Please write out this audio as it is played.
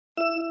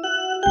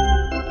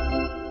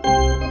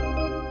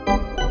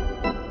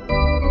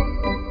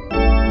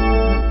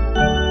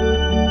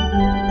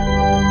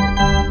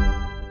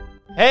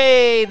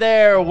Hey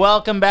there,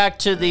 welcome back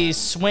to the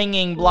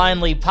Swinging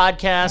Blindly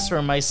podcast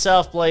where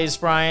myself, Blaze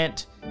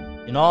Bryant,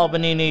 in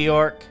Albany, New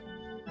York,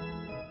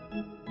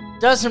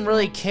 doesn't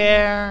really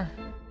care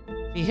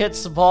if he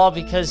hits the ball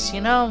because, it's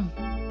kind of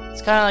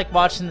like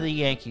watching the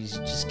Yankees.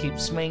 You just keep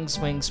swing,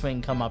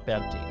 come up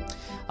empty.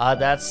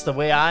 That's the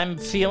way I'm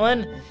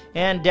feeling.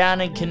 And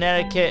down in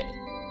Connecticut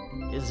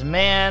is a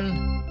man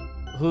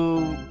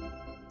who,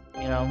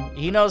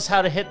 he knows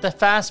how to hit the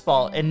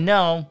fastball. And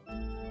no,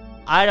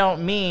 I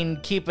don't mean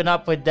keeping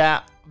up with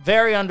that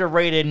very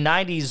underrated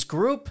 90s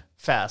group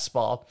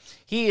fastball.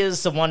 He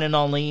is the one and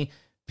only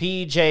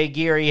PJ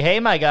Geary. Hey,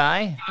 my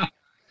guy.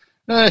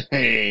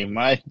 Hey,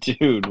 my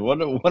dude.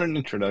 What an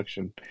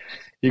introduction.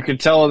 You can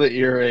tell that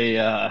you're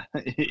a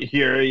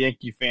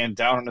Yankee fan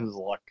down on his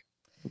luck.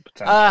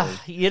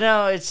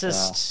 It's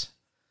just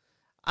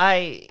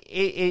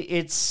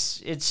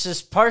it's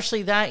just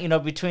partially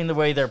that, between the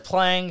way they're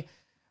playing.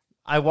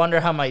 I wonder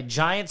how my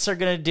Giants are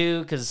going to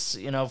do because,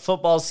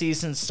 football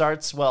season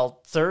starts,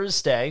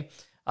 Thursday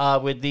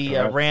with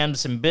the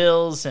Rams and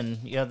Bills. And,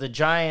 the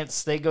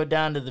Giants, they go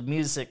down to the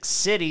Music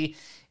City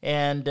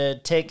and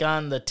take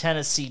on the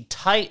Tennessee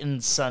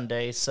Titans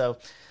Sunday. So,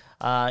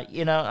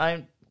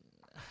 I'm,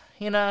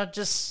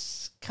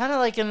 just kind of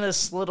like in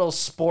this little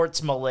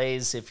sports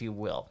malaise, if you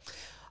will.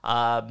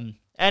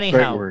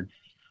 Anyhow,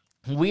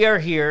 we are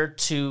here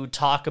to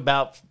talk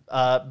about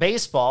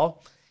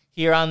baseball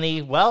here on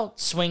the,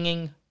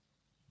 Swinging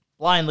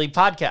Blindly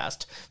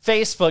podcast.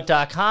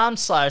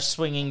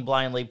 Facebook.com/Swinging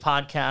Blindly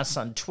podcast.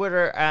 On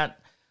Twitter at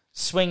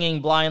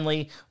Swinging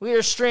Blindly. We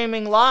are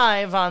streaming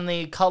live on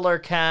the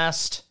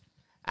Colorcast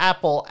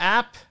Apple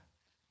app.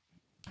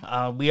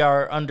 We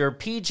are under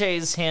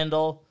PJ's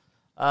handle,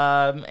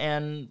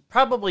 and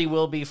probably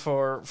will be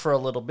for a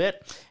little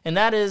bit. And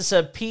that is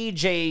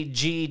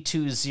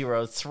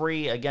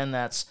PJG203. Again,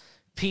 that's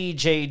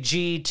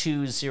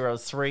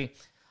PJG203.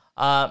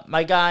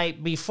 My guy,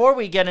 before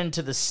we get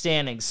into the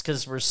standings,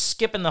 because we're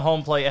skipping the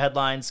home plate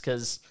headlines,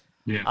 because,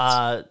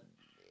 hey,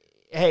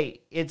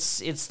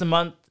 it's the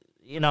month,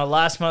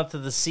 last month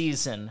of the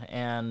season,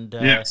 and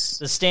the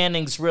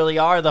standings really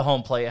are the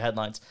home plate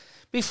headlines.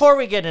 Before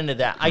we get into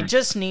that, I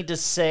just need to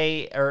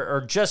say,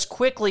 or just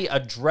quickly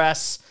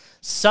address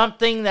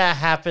something that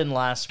happened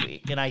last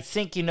week, and I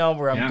think you know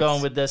where I'm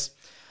going with this.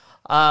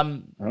 I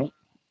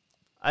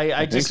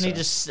just need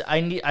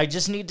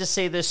to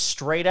say this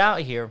straight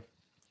out here.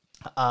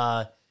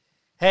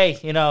 Hey,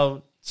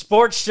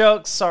 sports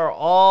jokes are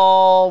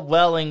all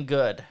well and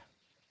good.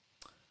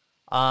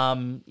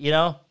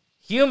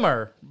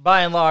 Humor,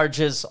 by and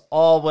large, is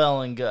all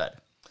well and good.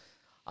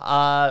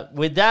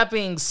 With that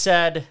being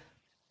said,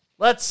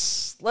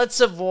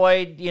 let's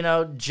avoid,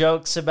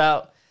 jokes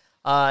about,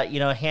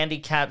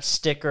 handicap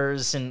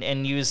stickers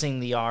and using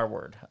the R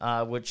word,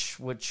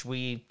 which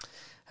we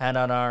had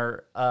on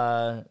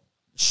our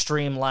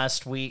stream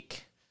last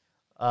week.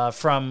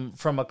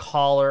 From a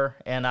caller,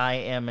 and I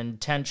am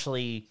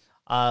intentionally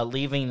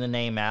leaving the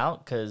name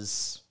out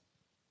because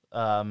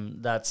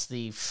that's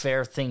the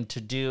fair thing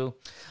to do.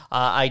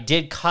 I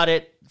did cut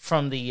it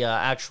from the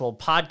actual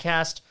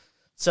podcast,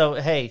 so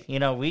hey,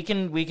 we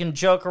can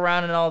joke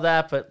around and all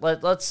that, but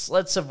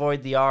let's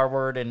avoid the R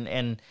word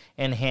and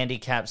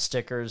handicap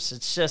stickers.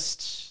 It's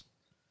just,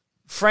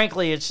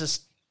 frankly, it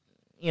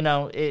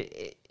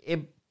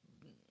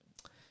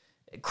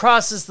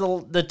crosses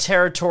the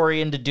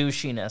territory into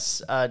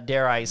douchiness,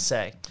 dare I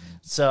say.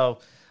 So,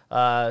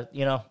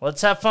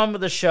 let's have fun with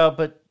the show,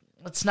 but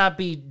let's not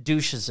be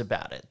douches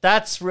about it.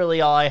 That's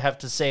really all I have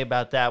to say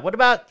about that. What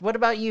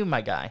about you, my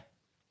guy?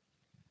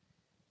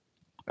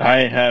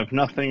 I have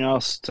nothing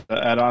else to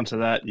add on to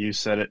that. You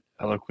said it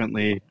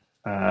eloquently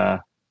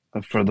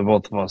for the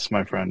both of us,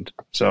 my friend.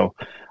 So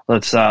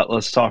let's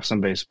talk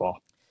some baseball.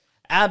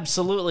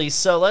 Absolutely.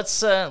 So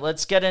let's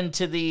get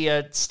into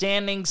the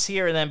standings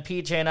here, and then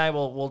PJ and I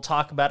will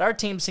talk about our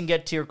teams and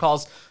get to your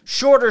calls.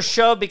 Shorter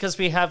show because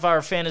we have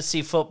our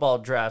fantasy football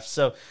draft.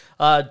 So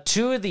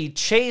to the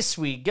chase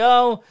we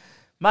go.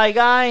 My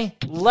guy,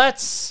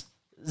 let's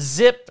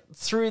zip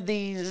through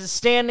the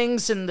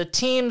standings and the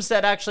teams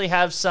that actually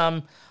have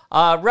some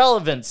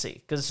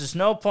relevancy, because there's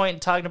no point in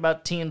talking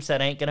about teams that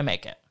ain't going to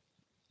make it.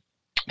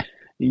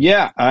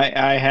 Yeah,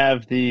 I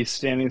have the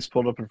standings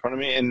pulled up in front of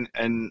me,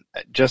 and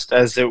just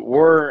as it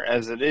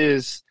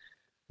is,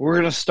 we're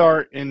going to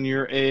start in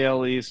your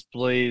AL East,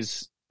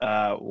 Blaze.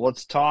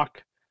 Let's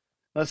talk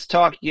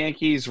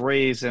Yankees,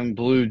 Rays, and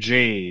Blue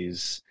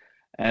Jays.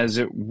 As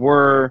it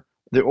were,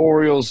 the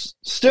Orioles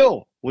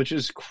still, which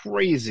is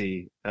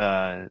crazy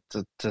to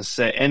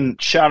say.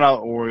 And shout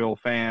out Oriole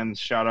fans,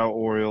 shout out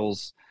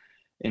Orioles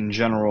in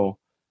general.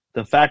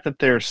 The fact that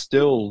they're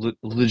still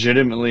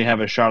legitimately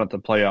have a shot at the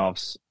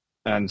playoffs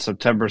on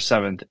September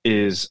 7th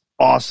is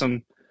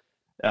awesome,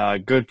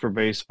 good for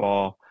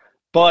baseball.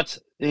 But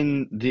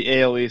in the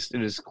AL East,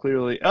 it is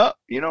clearly, they're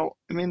only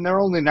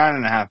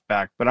 9.5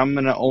 back, but I'm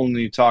going to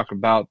only talk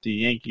about the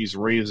Yankees,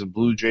 Rays, and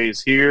Blue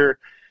Jays here.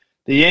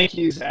 The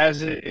Yankees,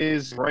 as it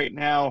is right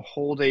now,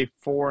 hold a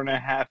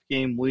 4.5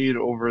 game lead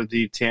over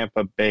the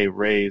Tampa Bay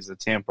Rays. The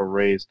Tampa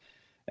Rays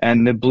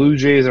and the Blue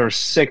Jays are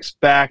 6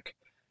 back.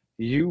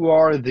 You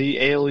are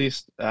the AL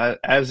East,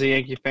 as a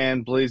Yankee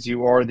fan, Blaze,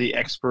 you are the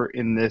expert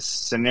in this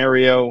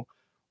scenario.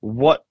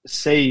 What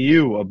say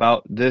you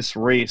about this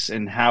race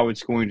and how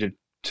it's going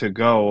to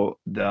go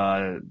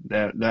the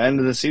end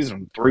of the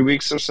season? 3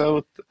 weeks or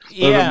so?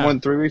 Yeah. More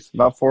than 3 weeks?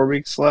 About 4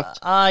 weeks left?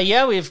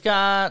 Yeah, we've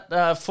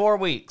got 4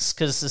 weeks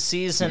because the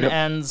season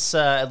ends,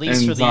 at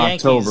least for the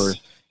October.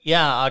 Yankees.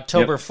 Yeah,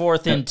 October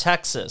 4th in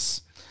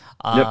Texas.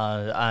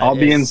 I'll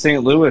be in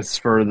St. Louis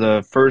for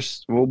the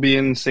first. We'll be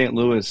in St.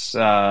 Louis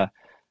the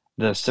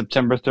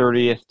September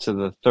 30th to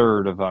the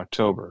 3rd of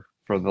October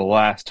for the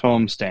last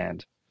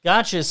homestand.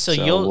 Gotcha. So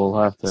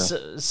we'll have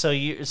to. So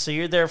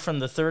you're there from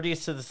the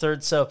 30th to the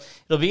 3rd. So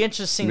it'll be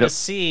interesting to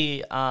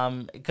see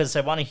because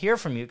I want to hear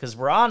from you because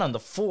we're on the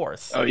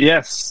 4th. Oh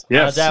yes.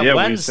 That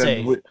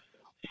Wednesday.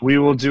 We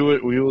will do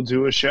it. We will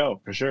do a show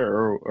for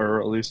sure,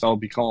 or at least I'll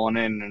be calling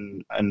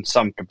in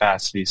some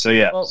capacity. So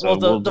yeah.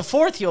 Well, the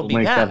 4th you'll be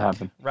make back, that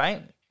happen,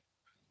 right?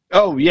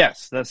 Oh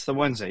yes, that's the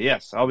Wednesday.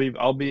 Yes, I'll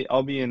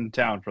be in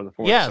town for the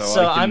 4th. Yeah,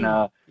 so I can,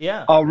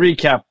 I'll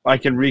recap. I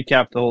can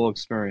recap the whole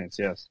experience.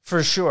 Yes,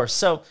 for sure.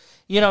 So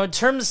in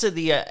terms of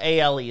the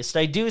AL East,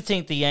 I do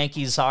think the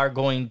Yankees are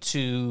going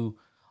to,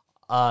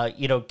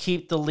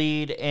 keep the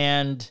lead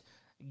and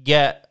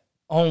get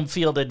home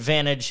field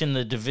advantage in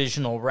the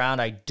divisional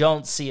round. I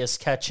don't see us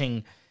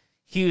catching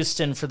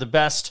Houston for the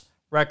best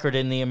record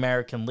in the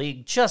American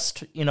League,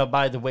 just,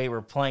 by the way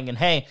we're playing. And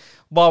hey,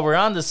 while we're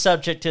on the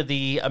subject of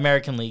the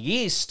American League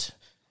East,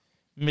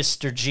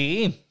 Mr.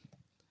 G,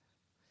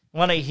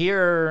 want to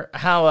hear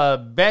how a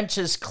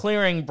benches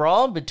clearing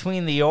brawl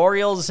between the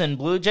Orioles and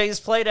Blue Jays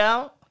played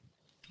out?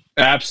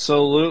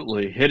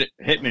 Absolutely. Hit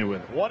me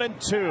with it.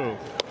 1-2.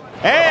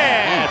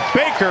 And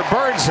Baker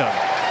burns him.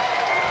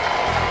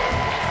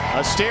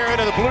 A stare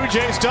into the Blue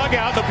Jays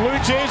dugout. The Blue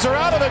Jays are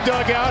out of the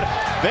dugout.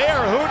 They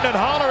are hooting and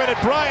hollering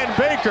at Brian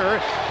Baker.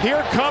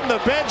 Here come the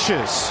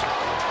benches.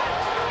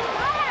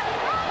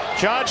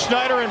 John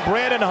Schneider and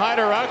Brandon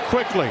Hyder out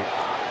quickly.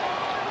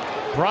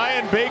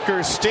 Brian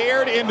Baker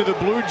stared into the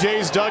Blue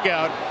Jays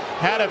dugout,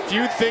 had a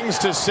few things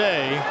to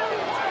say.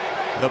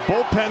 The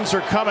bullpens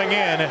are coming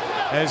in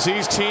as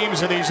these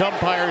teams and these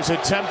umpires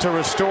attempt to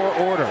restore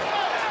order.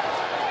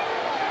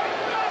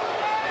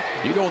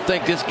 You don't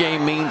think this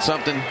game means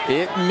something?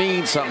 It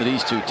means something to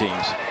these two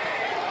teams.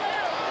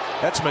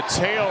 That's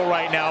Mateo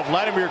right now.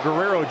 Vladimir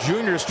Guerrero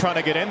Jr. is trying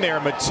to get in there.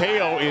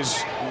 Mateo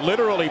is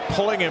literally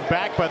pulling him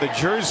back by the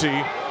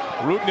jersey.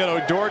 Rougned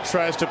Odor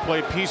tries to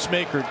play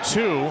peacemaker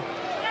too.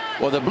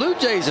 Well, the Blue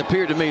Jays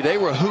appeared to me they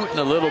were hooting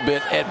a little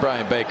bit at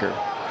Brian Baker.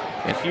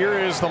 And here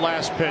is the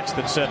last pitch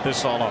that set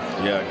this all up.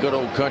 Yeah, good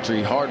old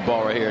country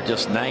hardball right here.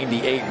 Just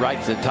 98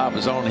 right to the top of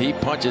his own. He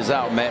punches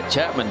out. Matt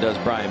Chapman does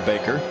Brian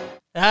Baker.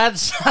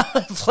 That's how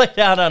it played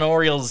out on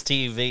Orioles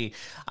TV.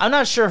 I'm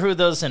not sure who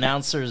those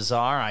announcers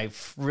are. I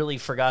really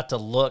forgot to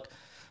look.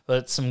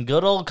 But some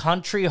good old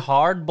country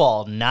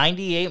hardball,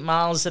 98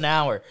 miles an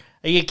hour.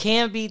 You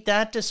can't beat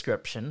that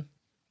description.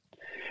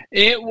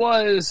 It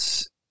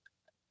was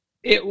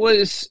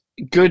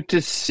good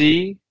to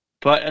see,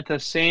 but at the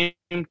same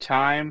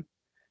time,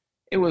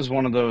 it was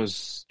one of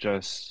those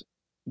just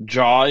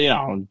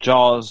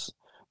jaws,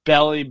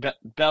 belly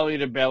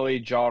to belly,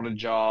 jaw to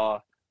jaw.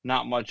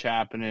 Not much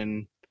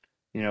happening.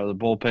 The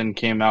bullpen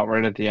came out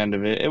right at the end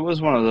of it. It was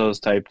one of those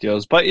type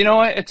deals. But you know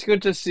what? It's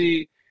good to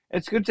see.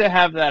 It's good to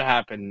have that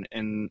happen.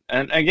 And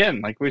again,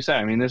 like we said,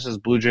 I mean, this is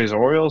Blue Jays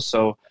Orioles,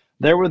 so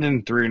they're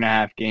within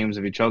 3.5 games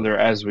of each other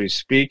as we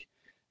speak.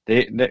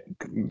 They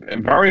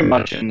very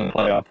much in the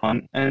playoff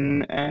hunt,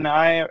 and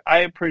I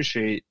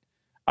appreciate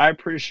a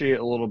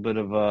little bit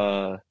of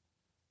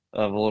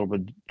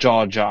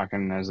jaw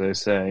jocking, as they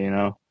say.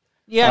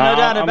 Yeah, no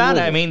doubt about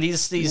it. I mean,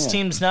 these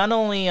teams not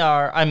only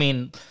are,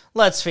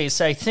 let's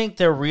face it, I think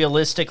they're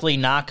realistically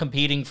not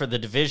competing for the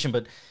division,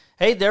 but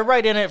hey, they're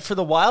right in it for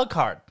the wild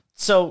card.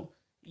 So,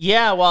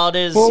 yeah, while it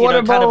is, what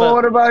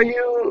about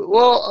you?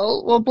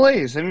 Well,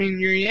 Blaze, I mean,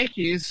 your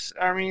Yankees,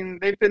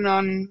 they've been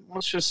on,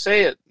 let's just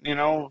say it,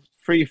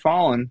 free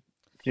falling,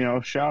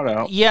 shout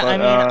out. Yeah,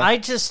 but, I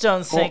just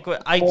don't think,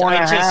 I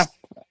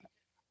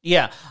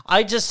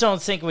just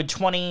don't think with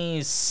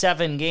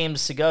 27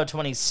 games to go,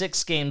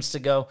 26 games to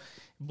go,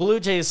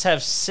 Blue Jays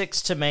have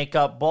 6 to make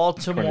up.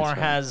 Baltimore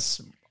has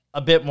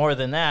a bit more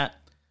than that.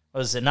 What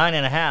was it,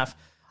 9.5?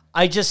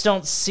 I just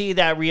don't see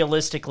that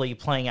realistically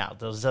playing out.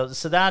 So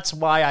that's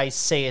why I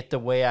say it the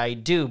way I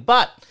do.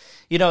 But,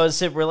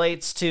 as it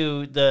relates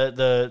to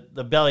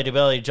the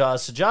belly-to-belly,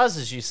 jaws-to-jaws,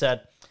 as you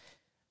said,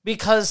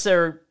 because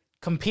they're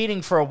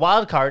competing for a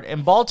wild card,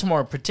 and Baltimore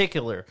in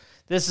particular,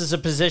 this is a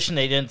position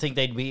they didn't think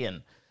they'd be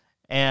in.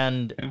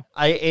 And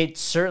it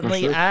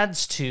certainly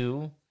adds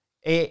to...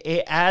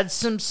 It adds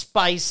some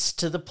spice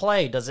to the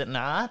play, does it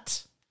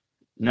not?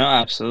 No,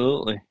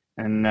 absolutely.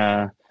 And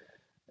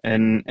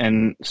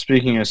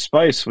speaking of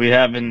spice, we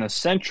have in the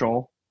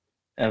Central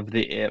of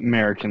the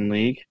American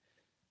League,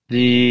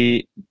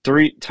 the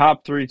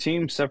top three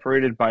teams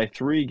separated by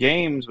 3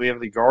 games. We have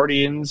the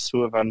Guardians,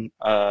 who have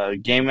a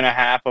game and a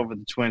half over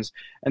the Twins,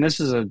 and this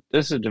is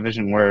a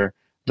division where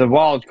the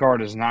wild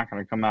card is not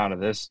going to come out of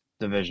this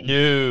division.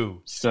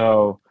 No.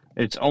 So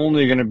it's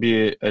only going to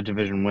be a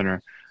division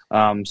winner.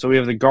 So we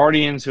have the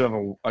Guardians, who have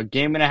a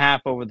game and a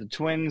half over the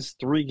Twins,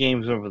 3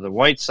 games over the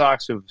White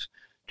Sox, who've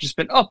just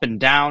been up and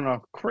down, a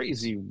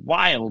crazy,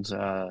 wild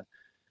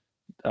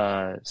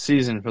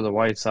season for the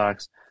White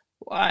Sox.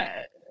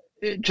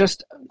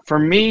 For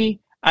me,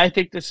 I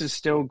think this is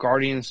still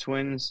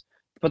Guardians-Twins,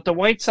 but the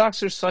White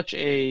Sox are such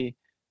a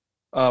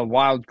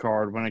wild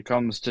card when it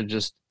comes to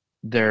just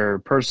their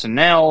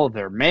personnel,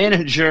 their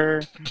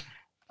manager.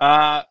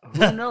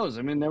 Who knows?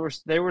 I mean,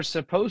 they were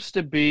supposed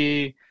to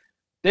be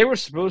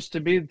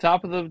the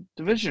top of the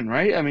division,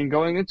 right? I mean,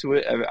 going into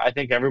it, I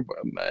think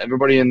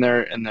everybody in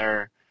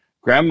their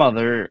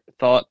grandmother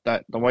thought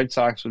that the White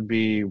Sox would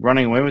be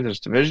running away with this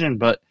division,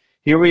 but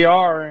here we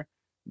are,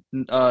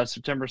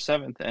 September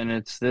 7th, and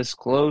it's this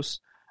close.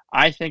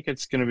 I think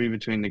it's going to be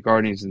between the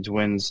Guardians and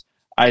Twins.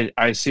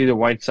 I see the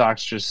White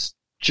Sox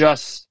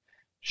just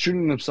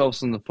shooting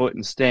themselves in the foot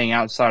and staying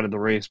outside of the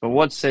race. But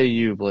what say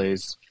you,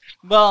 Blaze?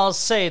 Well, I'll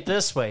say it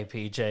this way,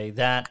 PJ,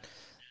 that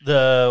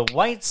the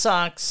White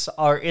Sox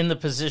are in the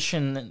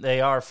position that they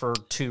are for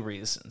 2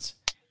 reasons.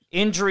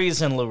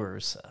 Injuries and La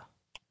Russa.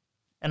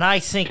 And I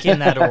think in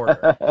that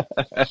order.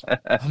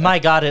 My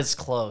God, it's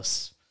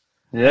close.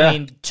 Yeah, I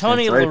mean,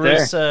 Tony La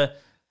Russa,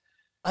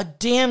 a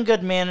damn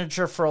good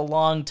manager for a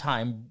long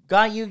time,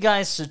 got you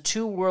guys to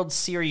 2 World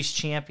Series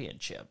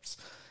championships.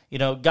 You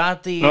know,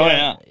 got the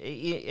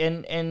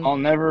and I'll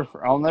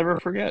never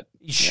forget.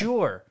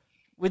 Sure.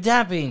 With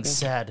that being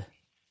said,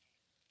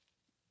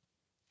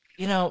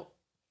 you know,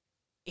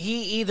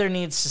 he either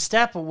needs to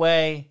step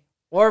away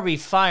or be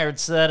fired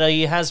so that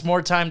he has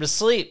more time to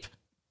sleep.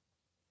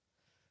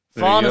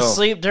 Falling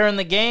asleep during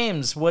the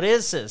games. What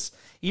is this?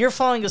 You're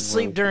falling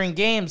asleep during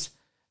games.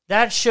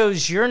 That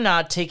shows you're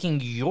not taking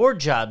your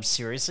job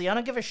seriously. I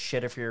don't give a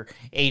shit if you're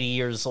 80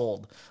 years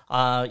old.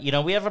 You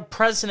know, we have a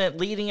president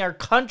leading our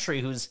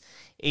country who's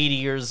 80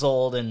 years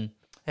old, and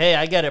hey,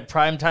 I get it.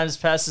 Prime time's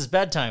past his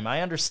bedtime.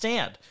 I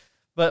understand.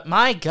 But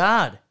my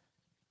God,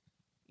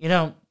 you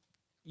know,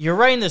 you're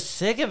right in the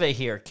thick of it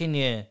here. Can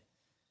you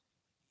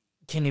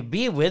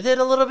be with it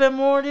a little bit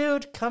more,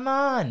 dude? Come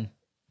on.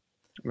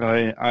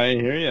 I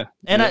hear you.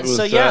 And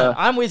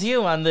I'm with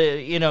you on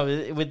the, you know,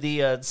 with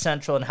the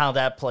Central and how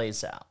that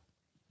plays out.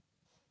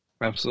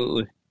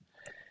 Absolutely.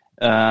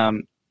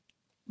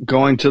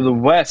 Going to the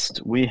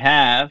West, we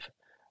have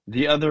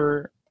the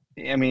other.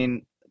 I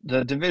mean,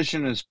 the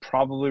division is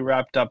probably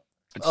wrapped up.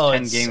 It's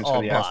 10 games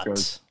for the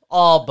Astros.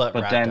 All but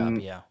wrapped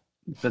up, yeah.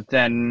 But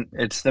then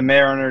it's the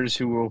Mariners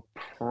who will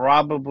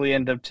probably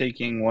end up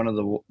taking one of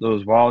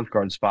those wild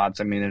card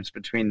spots. I mean, it's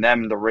between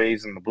them, the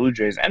Rays, and the Blue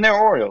Jays, and their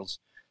Orioles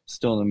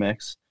still in the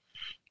mix.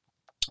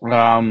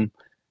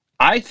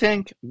 I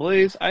think,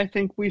 Blaze,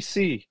 we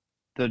see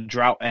the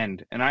drought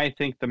end, and I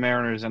think the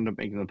Mariners end up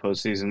making the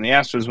postseason. The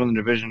Astros win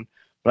the division,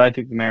 but I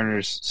think the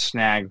Mariners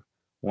snag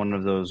one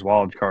of those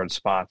wild card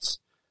spots.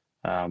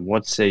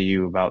 What say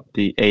you about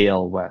the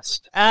AL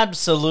West?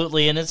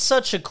 Absolutely, and it's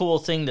such a cool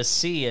thing to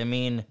see. I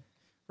mean,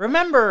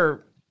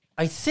 remember,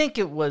 I think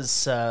it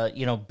was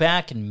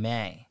back in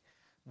May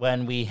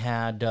when we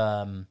had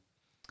Jake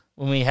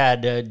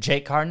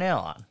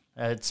Carnell on.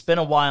 It's been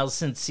a while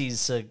since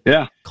he's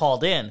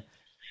called in,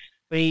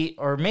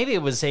 or maybe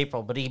it was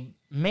April, but he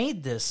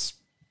made this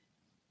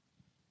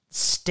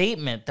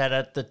statement that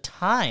at the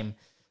time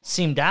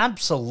seemed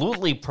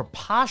absolutely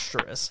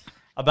preposterous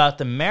about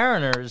the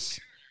Mariners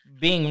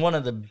being one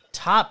of the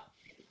top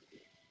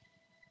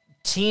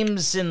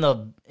teams in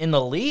the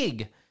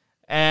league.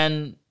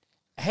 And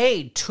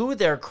hey, to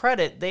their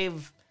credit,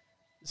 they've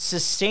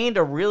sustained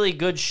a really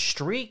good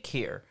streak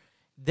here.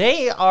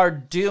 They are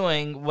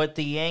doing what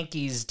the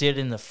Yankees did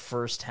in the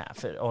first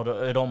half.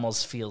 It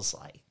almost feels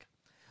like.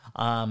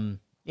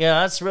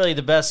 That's really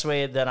the best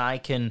way that I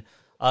can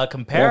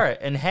compare it.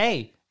 And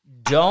hey,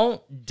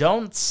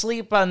 don't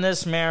sleep on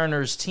this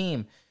Mariners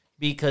team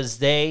because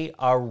they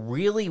are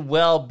really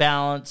well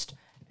balanced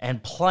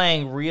and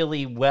playing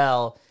really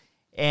well.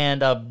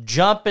 And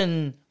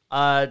jumping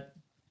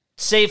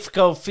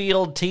Safeco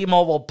Field,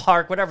 T-Mobile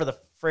Park, whatever the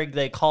frig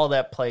they call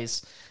that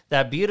place,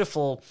 that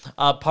beautiful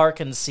park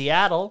in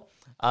Seattle,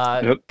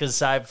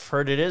 because I've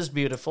heard it is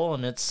beautiful,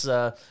 and it's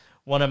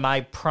one of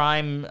my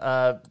prime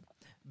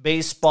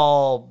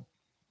baseball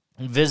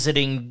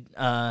visiting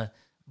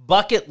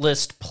bucket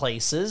list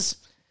places.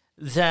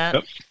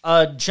 That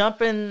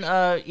jumping,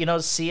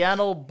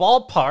 Seattle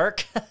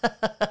ballpark,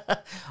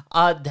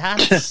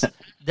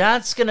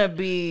 that's gonna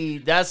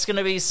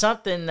be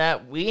something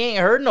that we ain't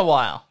heard in a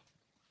while.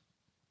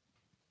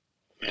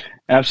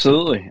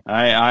 Absolutely.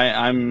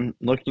 I'm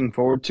looking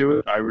forward to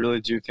it. I really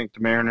do think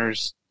the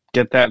Mariners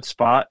get that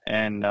spot,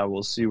 and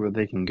we'll see where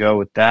they can go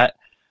with that.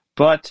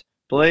 But,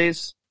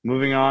 Blaze,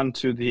 moving on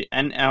to the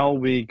NL,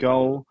 we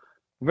go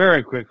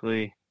very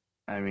quickly.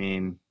 I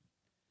mean,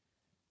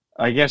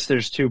 I guess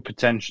there's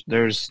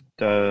there's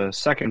the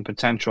second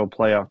potential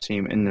playoff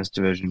team in this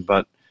division,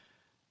 but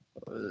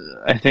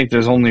I think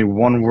there's only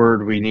one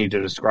word we need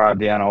to describe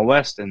the NL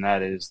West, and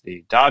that is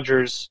the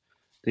Dodgers.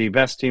 the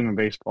best team in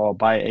baseball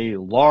by a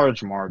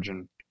large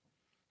margin,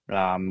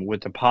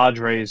 with the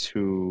Padres,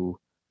 who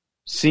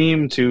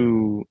seem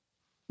to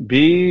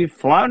be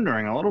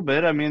floundering a little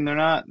bit. I mean,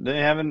 they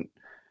haven't,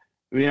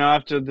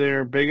 after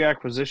their big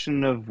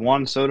acquisition of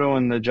Juan Soto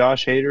and the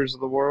Josh Haders of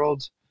the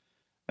world,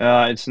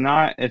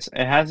 it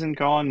hasn't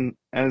gone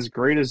as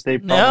great as they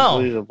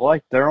probably have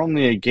liked. They're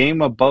only a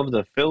game above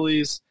the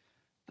Phillies,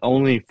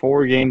 only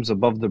 4 games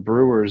above the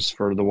Brewers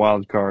for the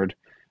wild card.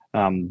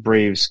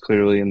 Braves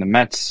clearly, and the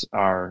Mets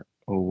who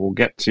we'll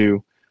get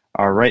to,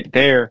 are right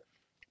there.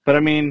 But I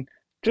mean,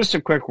 just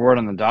a quick word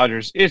on the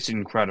Dodgers. It's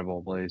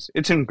incredible, Blaze.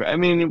 I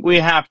mean, we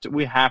have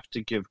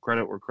to give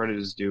credit where credit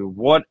is due.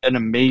 What an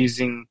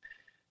amazing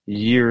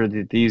year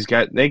that these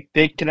guys, they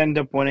could end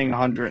up winning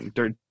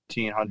 100,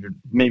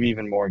 maybe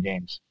even more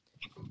games.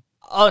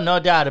 Oh, no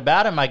doubt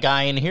about it, my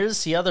guy. And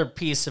here's the other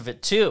piece of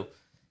it too.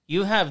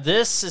 You have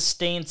this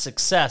sustained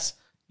success.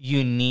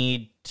 You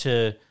need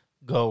to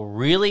go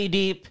really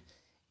deep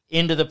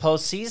into the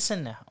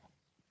postseason now.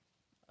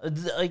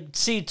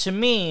 See, to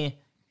me,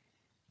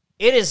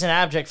 it is an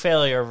abject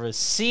failure of a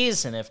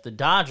season if the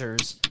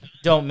Dodgers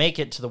don't make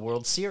it to the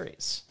World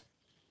Series.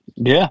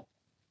 Yeah,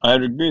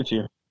 I'd agree with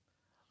you.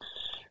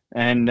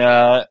 And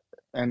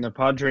the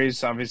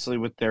Padres, obviously,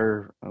 with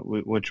their,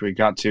 which we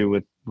got to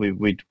with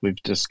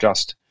we've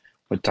discussed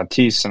with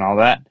Tatis and all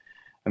that.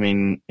 I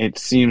mean, it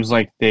seems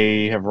like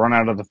they have run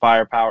out of the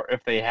firepower.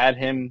 If they had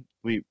him,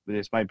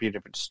 this might be a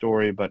different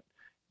story, but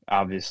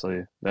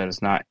obviously that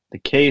is not the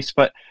case.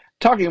 But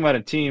talking about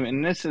a team,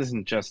 and this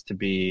isn't just to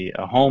be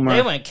a homer.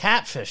 They went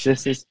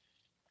catfishing.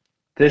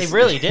 They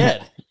really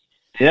did.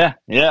 Yeah,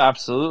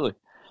 absolutely.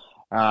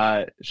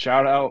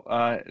 Shout out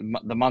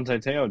the Manti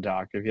Te'o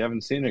doc. If you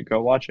haven't seen it,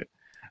 go watch it.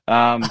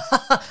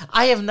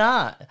 I have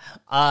not.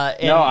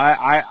 No,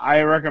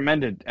 I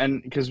recommend it,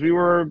 and because we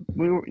were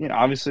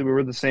obviously we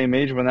were the same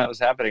age when that was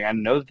happening. I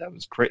know that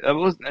was crazy.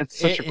 It's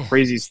such a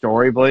crazy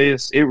story,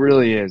 Blaze. It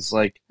really is.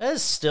 Like, that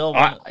is still.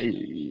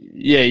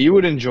 Yeah, you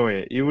would enjoy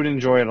it. You would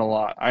enjoy it a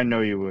lot. I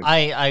know you would.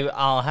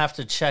 I'll have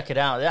to check it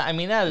out. I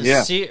mean, that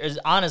is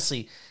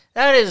honestly,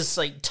 that is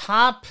like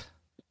top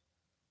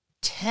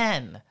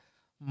 10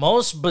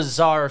 most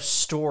bizarre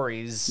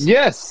stories.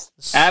 Yes,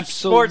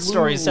 absolutely. Sports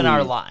stories in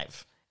our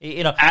life.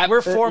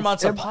 We're 4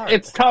 months apart.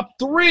 It's top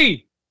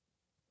 3.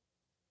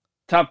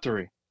 Top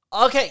 3.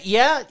 Okay,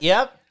 yep.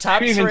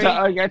 Top 3.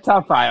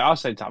 Top 5. I'll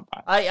say top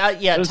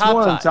 5. There's top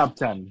more 5. Than top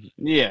 10.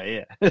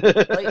 Yeah.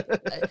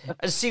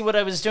 See, what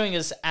I was doing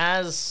is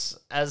as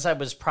I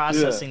was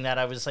processing that,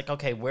 I was like,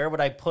 okay, where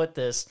would I put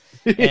this?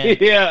 And,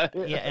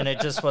 and it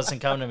just wasn't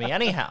coming to me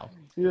anyhow.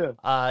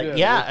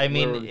 I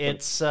mean,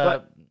 it's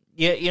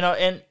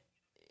and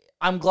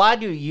I'm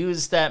glad you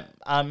used that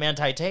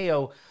Manti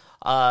Te'o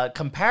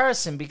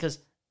comparison, because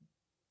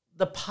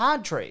the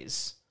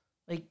Padres,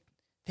 like,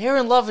 they're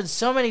in love with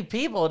so many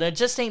people and it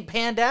just ain't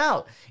panned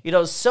out.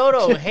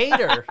 Soto,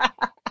 Hader.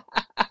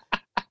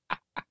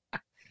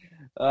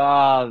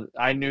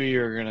 I knew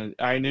you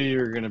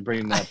were gonna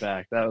bring that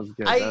back. That was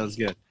good. That was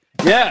good.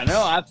 Yeah,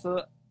 no,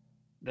 absolutely.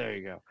 There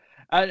you go.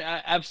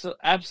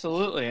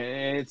 Absolutely.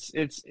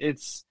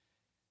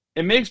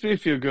 It makes me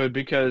feel good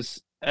because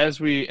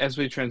as we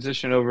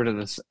transition over to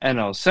this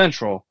NL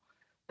Central,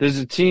 there's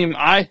a team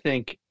I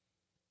think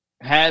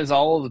has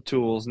all of the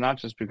tools, not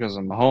just because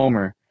I'm a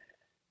homer,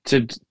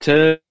 to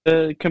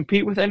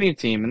compete with any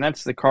team, and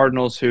that's the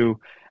Cardinals, who,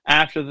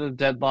 after the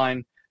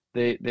deadline,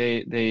 they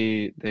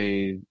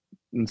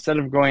instead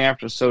of going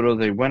after Soto,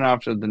 they went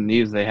after the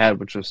needs they had,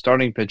 which was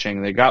starting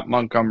pitching. They got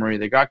Montgomery,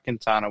 they got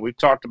Quintana. We've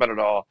talked about it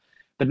all,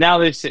 but now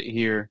they sit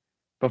here.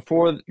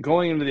 Before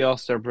going into the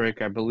All-Star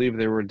break, I believe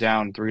they were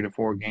down 3 to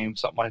 4 games,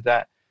 something like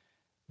that.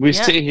 We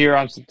sit here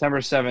on September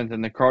 7th,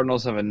 and the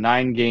Cardinals have a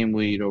 9-game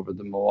lead over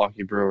the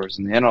Milwaukee Brewers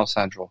in the NL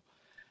Central.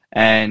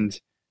 And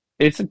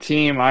it's a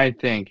team, I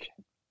think,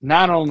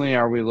 not only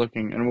are we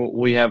looking, and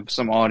we have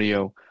some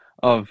audio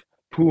of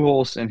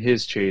Pujols and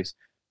his chase,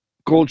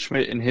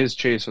 Goldschmidt and his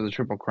chase for the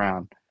Triple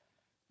Crown.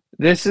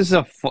 This is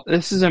a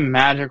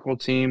magical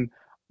team.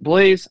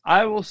 Blaze,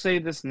 I will say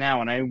this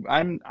now, and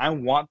I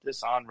want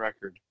this on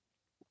record.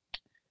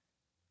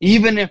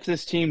 Even if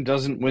this team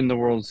doesn't win the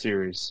World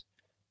Series,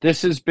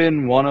 this has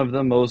been one of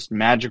the most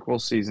magical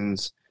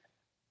seasons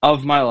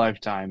of my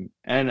lifetime.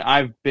 And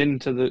I've been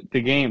to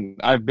the game.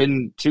 I've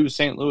been to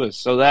St. Louis.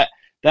 So that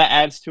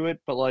adds to it.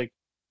 But, like,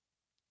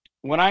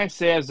 when I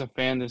say as a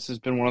fan, this has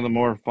been one of the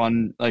more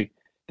fun, like,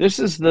 this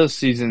is those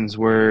seasons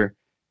where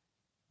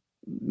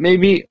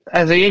maybe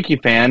as a Yankee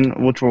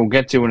fan, which we'll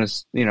get to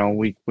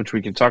which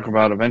we can talk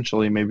about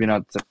eventually, maybe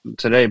not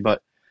today,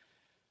 but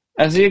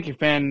as a Yankee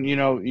fan,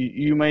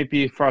 you might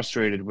be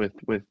frustrated with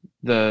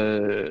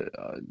the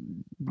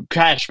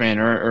Cashman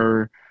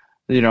or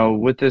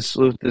with this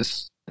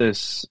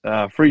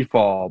free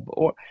fall,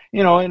 or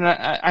and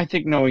I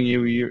think knowing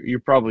you're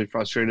probably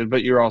frustrated,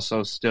 but you're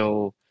also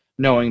still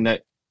knowing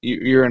that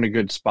you're in a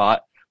good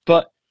spot.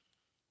 But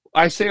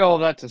I say all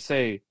that to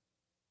say,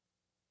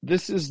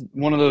 this is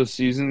one of those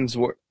seasons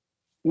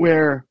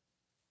where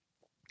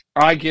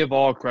I give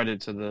all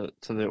credit to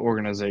the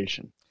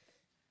organization.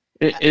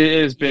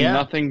 It has been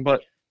Yeah.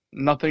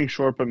 nothing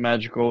short but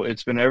magical.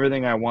 It's been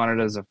everything I wanted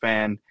as a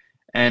fan.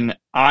 And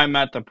I'm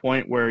at the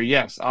point where,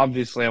 yes,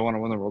 obviously I want to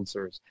win the World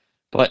Series.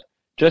 But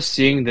just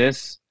seeing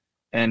this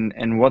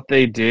and what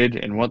they did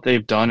and what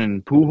they've done,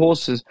 and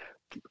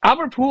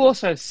Albert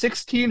Pujols has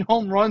 16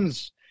 home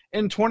runs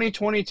in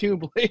 2022,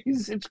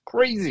 Blaze. It's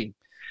crazy.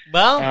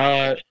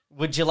 Well,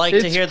 would you like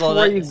to hear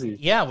crazy.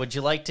 Would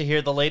you like to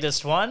hear the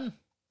latest one?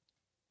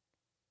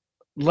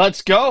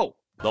 Let's go.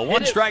 The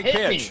one-strike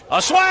pitch.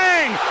 A swing!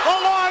 A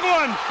long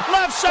one!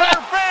 Left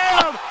center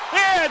field!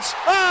 It's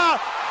a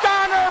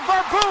goner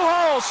for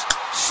Pujols!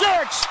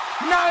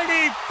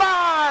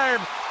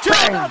 695!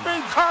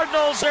 2-0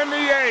 Cardinals in the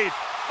 8th!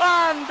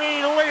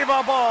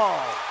 Unbelievable!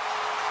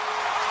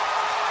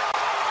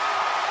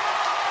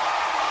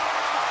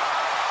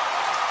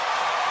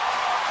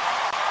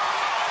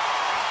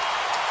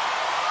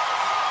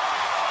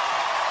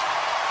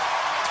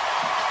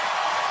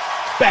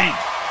 Bang.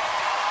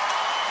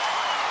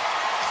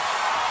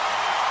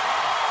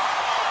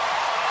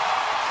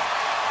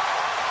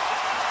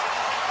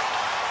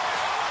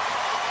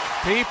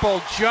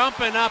 People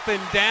jumping up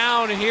and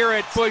down here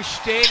at Busch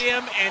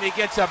Stadium, and he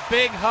gets a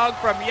big hug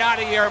from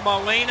Yadier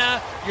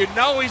Molina. You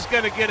know he's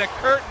going to get a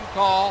curtain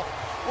call.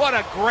 What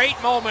a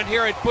great moment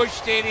here at Busch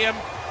Stadium.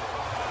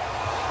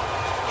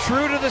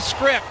 True to the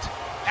script,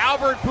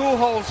 Albert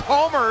Pujols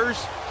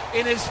homers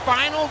in his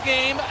final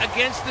game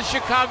against the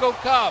Chicago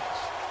Cubs.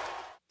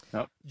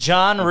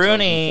 John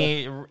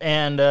Rooney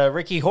and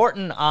Ricky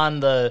Horton on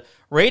the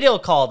radio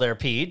call there,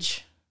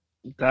 Peach.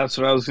 That's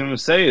what I was going to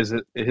say. Is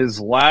it his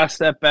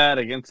last at bat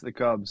against the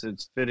Cubs?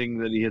 It's fitting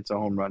that he hits a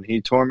home run.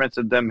 He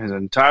tormented them his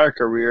entire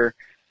career.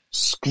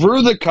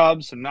 Screw the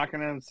Cubs. I'm not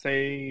going to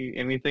say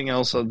anything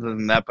else other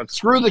than that, but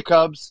screw the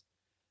Cubs.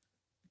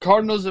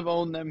 Cardinals have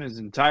owned them his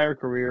entire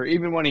career.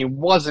 Even when he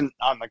wasn't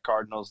on the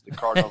Cardinals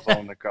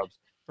owned the Cubs.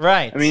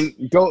 Right. I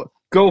mean, go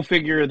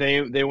figure.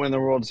 They win the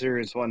World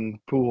Series when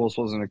Pujols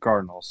wasn't a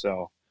Cardinal.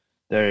 So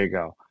there you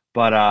go.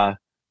 But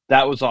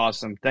that was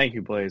awesome. Thank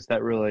you, Blaze.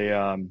 That really.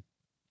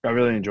 I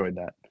really enjoyed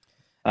that.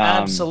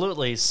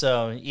 Absolutely.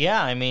 So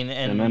yeah, I mean,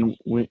 and then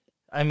we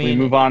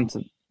move on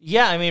to.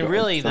 Yeah, I mean,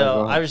 really sorry,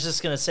 though, I was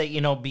just gonna say,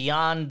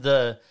 beyond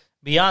the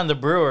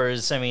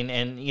Brewers, I mean,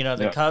 and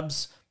the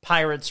Cubs,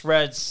 Pirates,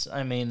 Reds,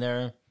 I mean,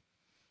 they're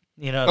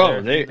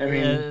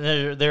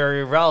they're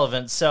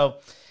irrelevant. So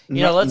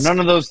none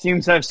of those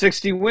teams have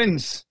 60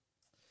 wins.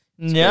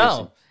 It's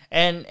no,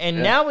 crazy.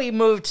 And now we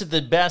move to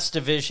the best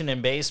division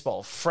in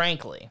baseball.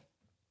 Frankly.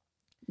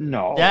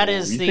 No, that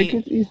is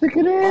you think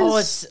it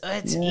is? Oh,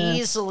 it's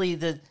easily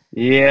the.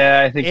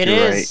 Yeah, I think it you're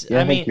is. right.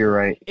 Yeah, I think you're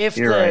right.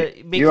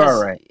 You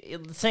are right.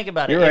 Think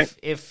about you're it. Right.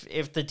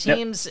 If the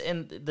teams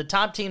in the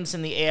top teams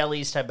in the AL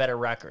East have better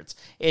records,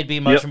 it'd be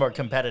much more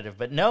competitive.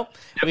 But nope,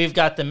 we've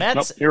got the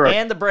Mets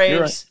and the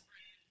Braves.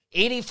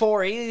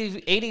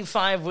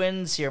 85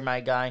 wins here,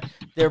 my guy.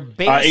 They're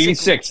basically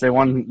 86. They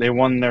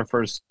won their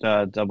first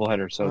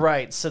doubleheader. So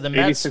right. So the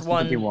Mets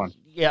won. 51.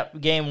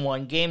 Yep, game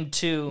 1, game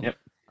 2. Yep.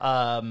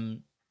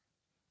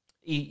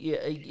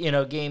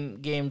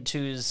 Game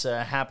 2's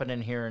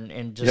happening here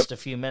in just a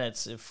few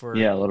minutes if we're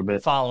a little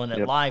bit following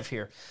it live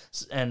here,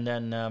 and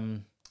then I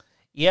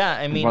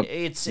mean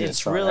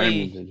it's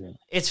really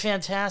it's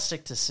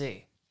fantastic to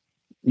see.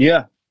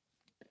 Yeah,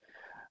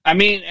 I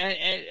mean,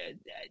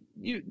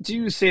 do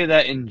you say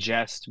that in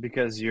jest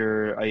because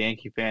you're a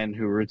Yankee fan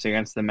who roots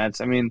against the Mets?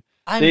 I mean,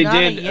 I'm not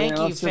a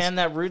Yankee fan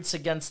that roots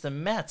against the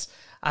Mets.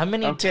 How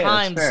many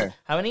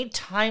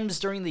times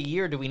during the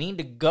year do we need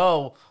to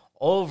go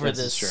over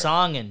this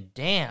song and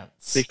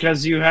dance?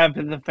 Because you have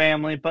the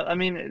family, but I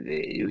mean,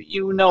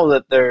 you know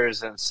that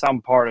there's some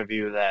part of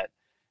you that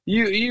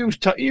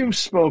you've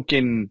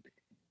spoken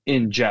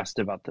in jest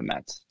about the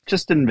Mets.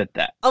 Just admit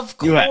that. Of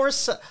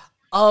course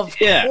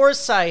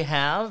I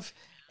have.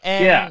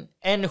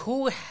 And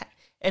who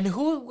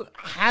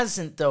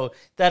hasn't though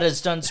that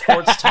has done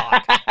sports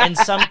talk in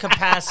some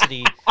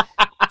capacity,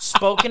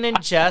 spoken in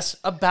jest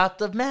about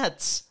the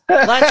Mets?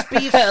 Let's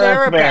be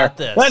fair about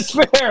this. That's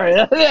fair.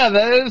 Yeah,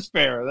 that is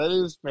fair. That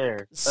is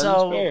fair.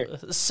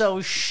 So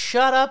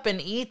shut up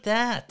and eat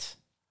that.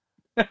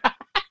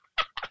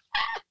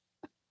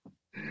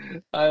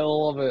 I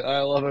love it.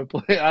 I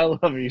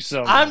love you so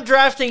much. I'm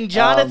drafting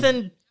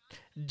Jonathan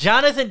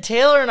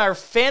Taylor in our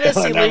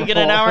fantasy league in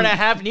an hour and a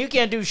half, and you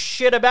can't do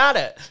shit about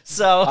it.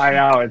 So I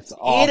know it's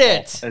awful. Eat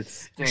it. It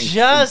stinks.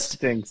 Just it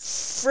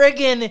stinks.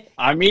 Friggin'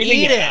 I'm eating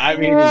eat it.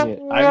 I'm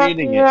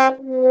eating it.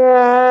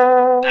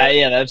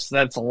 Yeah, that's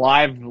a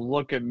live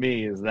look at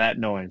me. Is that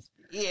noise?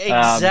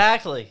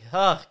 Exactly.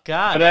 Oh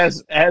God. But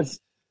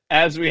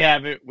as we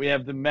have it, we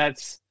have the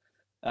Mets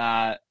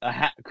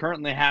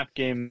currently half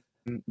game.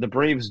 The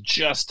Braves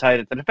just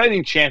tied it. The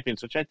defending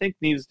champions, which I think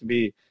needs to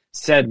be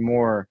said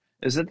more,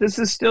 is that this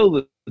is still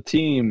the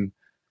team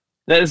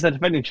that is the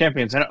defending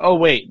champions. And oh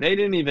wait, they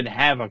didn't even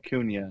have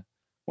Acuna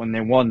when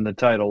they won the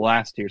title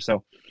last year.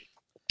 So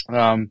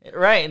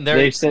right, and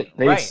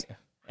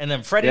and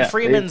then Freddie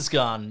Freeman's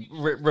gone,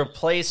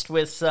 replaced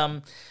with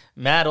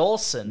Matt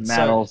Olson.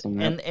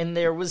 Olson, and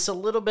there was a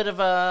little bit of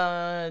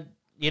a,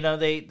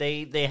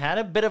 they had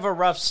a bit of a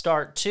rough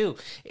start too.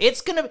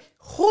 It's gonna.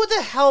 Who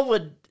the hell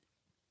would,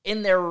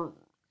 in their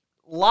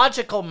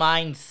logical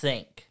mind,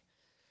 think,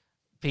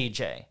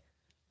 PJ,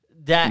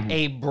 that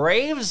a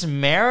Braves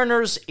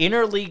Mariners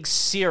interleague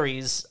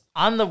series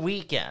on the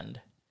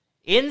weekend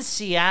in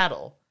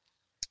Seattle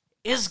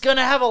is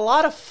gonna have a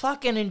lot of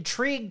fucking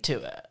intrigue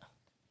to it?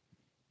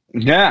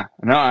 Yeah,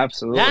 no,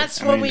 absolutely.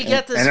 That's what we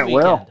get this weekend. It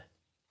will.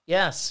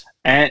 Yes,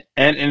 and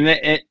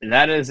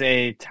that is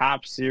a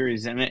top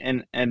series,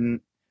 and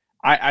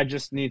I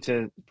just need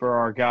to, for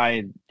our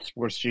guy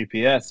Sports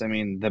GPS. I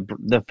mean,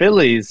 the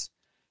Phillies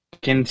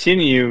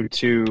continue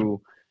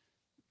to,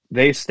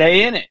 they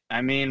stay in it.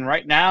 I mean,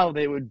 right now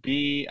they would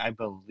be, I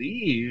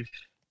believe.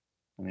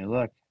 Let me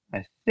look.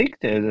 I think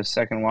they're the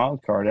second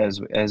wild card as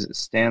it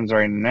stands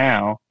right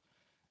now.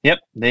 Yep,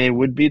 they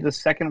would be the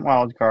second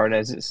wild card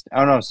as it's.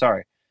 Oh no,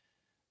 sorry.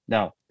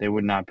 No, they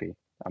would not be.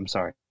 I'm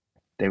sorry.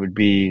 They would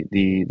be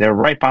they're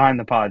right behind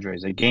the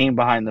Padres, a game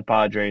behind the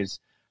Padres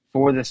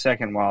for the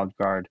second wild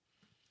card.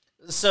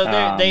 So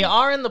they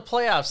are in the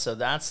playoffs, so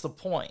that's the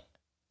point.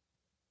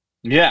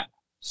 Yeah.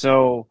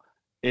 So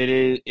it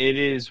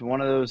is one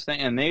of those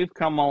things, and they've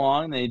come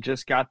along. They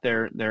just got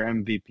their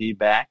MVP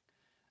back.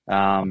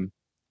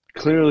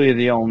 Clearly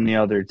the only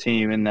other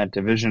team in that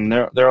division.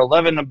 They're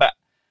 11 about.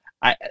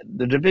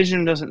 The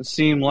division doesn't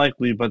seem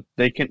likely, but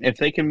if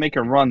they can make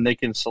a run, they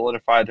can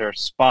solidify their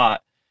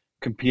spot,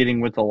 competing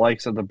with the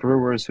likes of the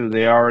Brewers, who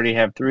they already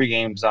have 3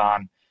 games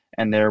on,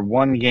 and they're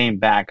 1 game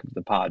back of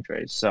the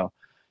Padres. So,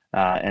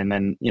 and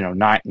then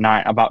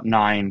about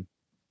 9-10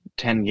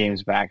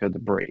 games back of the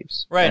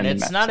Braves. Right, and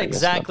it's Mets, not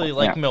exactly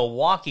like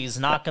Milwaukee's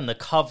knocking the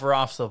cover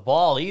off the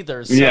ball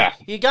either. So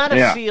you got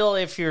to feel,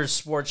 if you're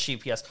Sports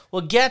GPS.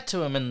 We'll get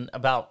to him in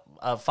about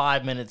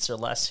 5 minutes or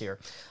less here.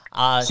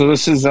 So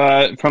this is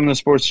from the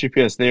Sports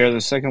GPS. They are the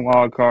second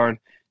wild card.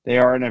 They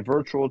are in a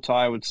virtual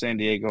tie with San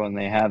Diego, and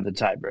they have the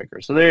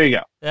tiebreaker. So there you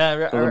go.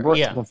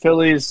 The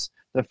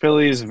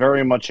Phillies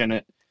very much in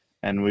it,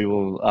 and we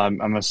will.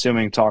 I'm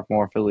assuming talk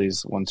more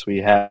Phillies once we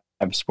have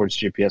Sports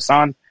GPS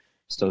on.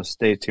 So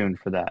stay tuned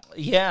for that.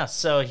 Yeah.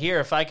 So here,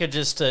 if I could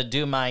just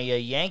do my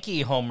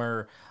Yankee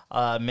homer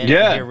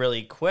minute here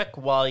really quick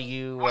while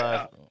you.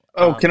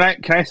 Can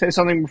I say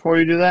something before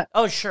you do that?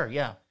 Oh, sure.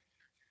 Yeah.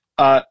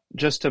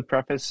 Just to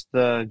preface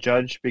the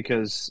Judge,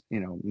 because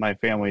my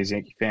family is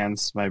Yankee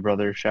fans. My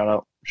brother, shout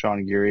out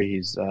Sean Geary,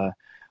 he's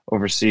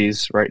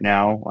overseas right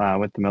now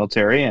with the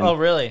military. And oh,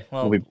 really?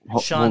 Well,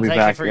 Sean,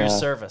 thank you for your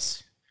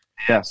service.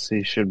 Yes,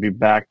 he should be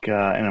back in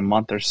a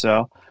month or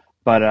so.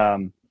 But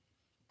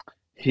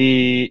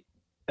he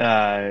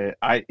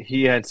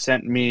had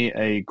sent me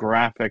a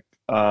graphic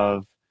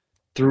of,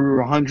 through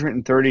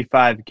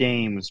 135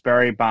 games,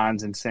 Barry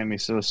Bonds and Sammy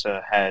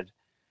Sosa had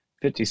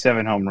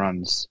 57 home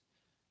runs.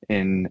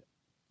 In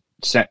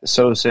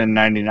Sosa in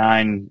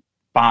 99,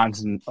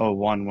 Bonds in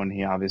 01 when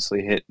he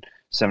obviously hit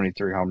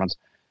 73 home runs.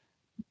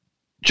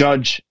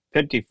 Judge,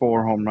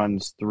 54 home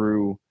runs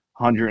through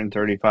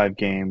 135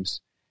 games.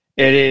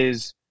 It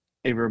is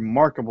a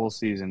remarkable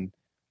season,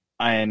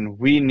 and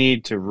we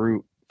need to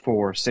root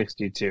for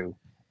 62.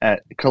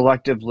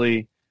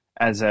 Collectively,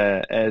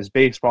 as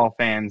baseball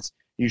fans,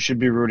 you should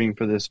be rooting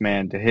for this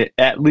man to hit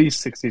at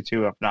least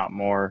 62, if not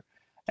more.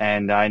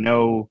 And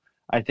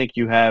I think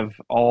you have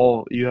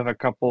a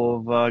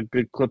couple of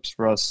good clips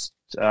for us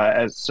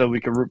so we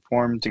can root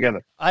for him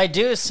together. I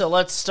do, so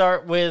let's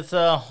start with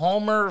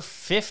Homer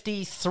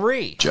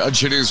 53. Judge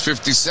hit his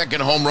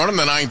 52nd home run in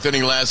the 9th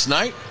inning last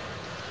night.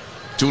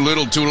 Too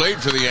little, too late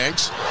for the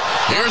Yanks.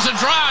 Here's a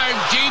drive,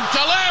 deep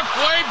to left,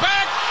 way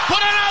back,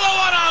 put another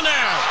one on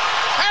there.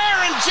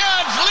 Aaron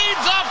Judge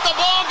leads off the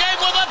ball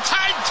game with a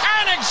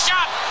Titanic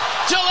shot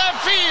to left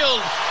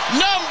field.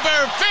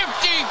 Number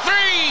 53,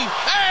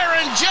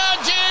 Aaron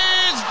Judge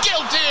is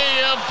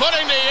guilty of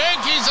putting the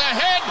Yankees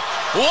ahead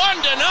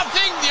 1-0.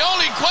 The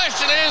only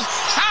question is,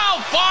 how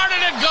far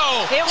did it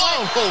go?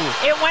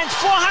 It went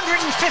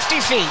 450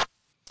 feet.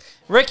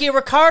 Ricky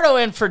Ricardo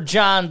in for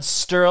John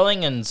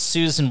Sterling, and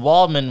Susan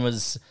Waldman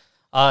was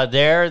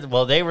there.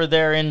 Well, they were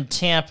there in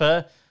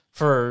Tampa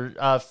for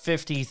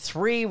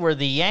 53, where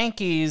the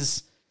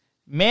Yankees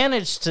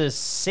managed to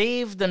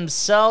save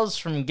themselves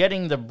from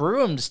getting the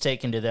brooms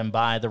taken to them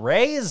by the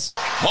Rays.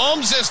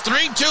 Holmes'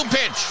 3-2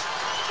 pitch.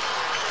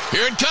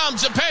 Here it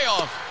comes, a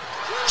payoff.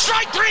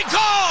 Strike 3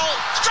 call!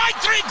 Strike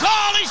 3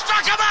 call! He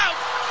struck him out!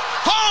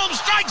 Holmes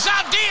strikes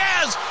out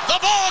Diaz! The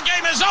ball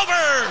game is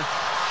over!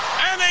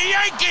 And the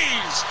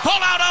Yankees pull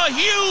out a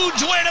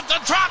huge win at the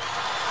Trop.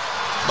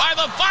 By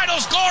the final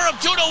score of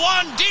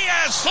 2-1,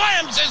 Diaz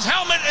slams his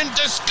helmet in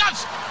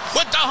disgust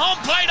with the home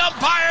plate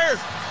umpire.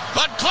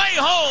 But Clay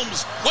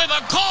Holmes with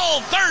a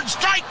called third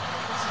strike,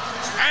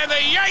 and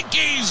the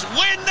Yankees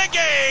win the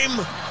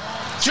game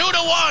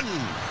 2-1.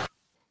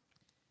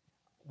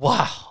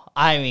 Wow.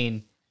 I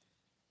mean,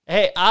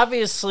 hey,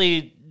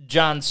 obviously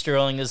John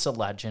Sterling is a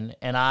legend,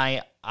 and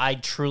I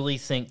truly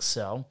think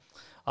so.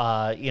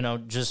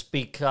 Just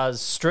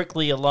because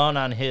strictly alone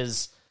on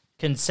his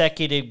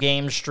consecutive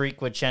game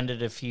streak, which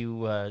ended a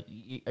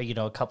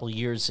couple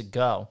years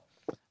ago.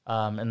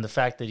 And the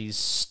fact that he's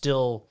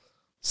still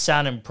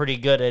sounding pretty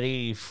good at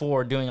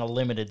 84, doing a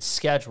limited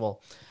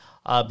schedule.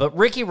 But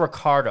Ricky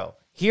Ricardo,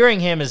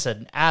 hearing him is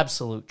an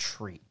absolute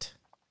treat.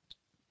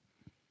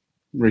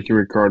 Ricky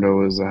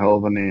Ricardo is a hell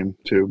of a name,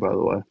 too, by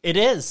the way. It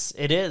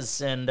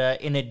is. And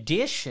in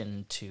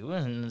addition to,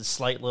 and a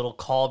slight little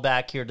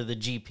callback here to the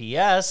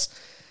GPS,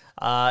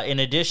 in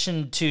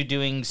addition to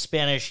doing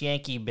Spanish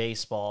Yankee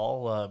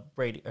baseball,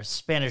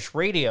 Spanish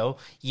radio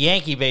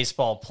Yankee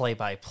baseball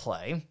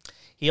play-by-play,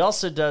 he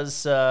also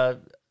does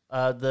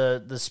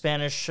the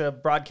Spanish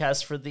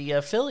broadcast for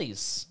the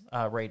Phillies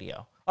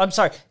radio. I'm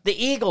sorry, the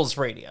Eagles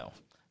radio.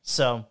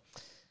 So,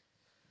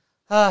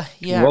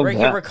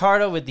 Ricky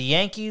Ricardo with the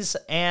Yankees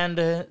and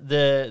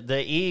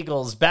the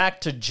Eagles.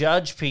 Back to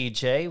Judge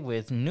PJ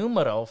with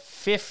numero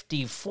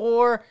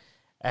 54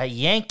 at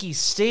Yankee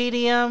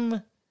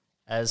Stadium,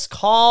 as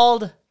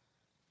called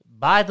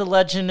by the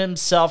legend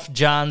himself,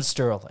 John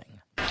Sterling.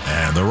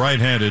 And the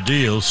right-handed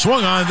deal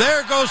swung on.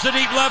 There goes the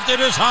deep left. It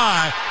is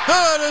high.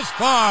 It is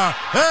far.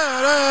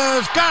 It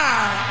is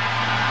gone.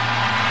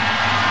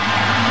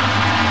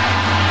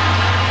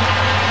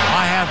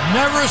 I have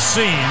never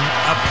seen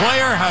a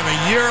player have a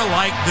year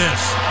like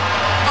this.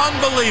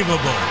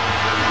 Unbelievable.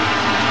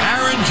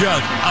 Aaron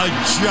Judge, a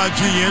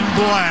Judgian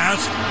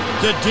blast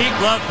to deep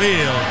left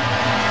field.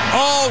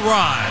 All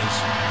rise.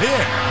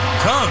 Here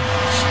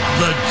comes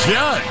the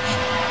Judge.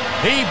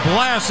 He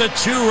blasts a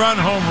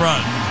 2-run home run.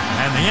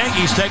 And the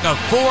Yankees take a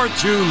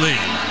 4-2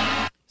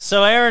 lead.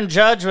 So Aaron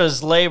Judge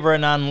was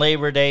laboring on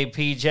Labor Day,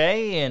 PJ,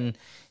 and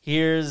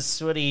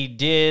here's what he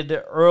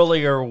did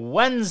earlier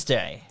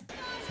Wednesday.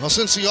 Well,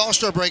 since the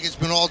All-Star break, it's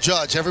been all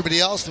Judge. Everybody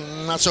else,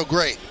 not so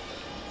great.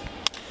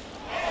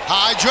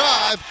 High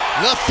drive,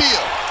 left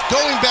field,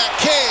 going back,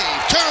 Cave,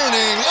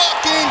 turning,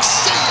 looking,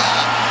 see ya!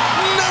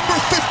 Number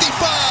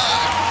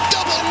 55,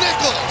 double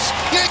Nichols.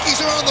 Yankees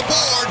are on the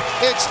board.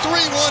 It's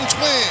 3-1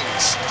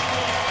 Twins.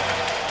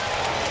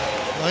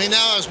 Well, he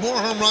now has more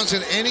home runs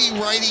than any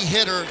righty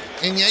hitter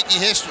in Yankee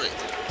history,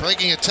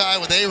 breaking a tie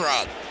with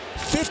A-Rod.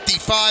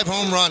 55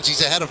 home runs.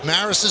 He's ahead of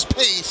Maris's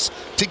pace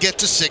to get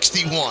to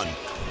 61.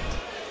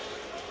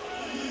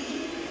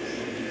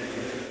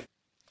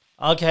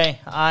 Okay,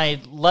 I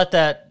let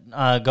that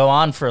go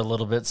on for a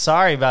little bit.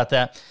 Sorry about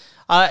that.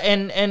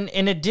 And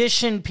in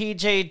addition,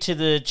 PJ, to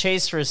the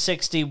chase for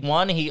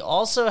 61, he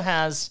also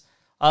has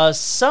a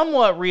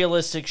somewhat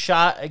realistic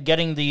shot at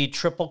getting the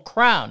Triple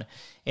Crown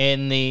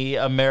in the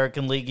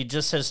American League. He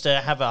just has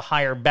to have a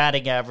higher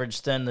batting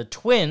average than the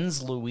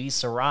Twins'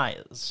 Luis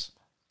Arias.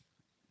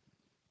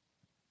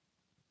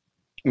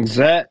 Is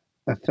that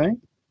a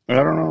thing? I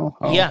don't know.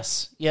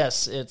 Yes,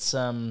 it's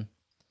that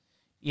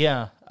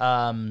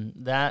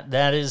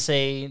is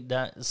so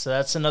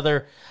that's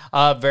another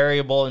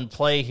variable in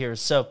play here.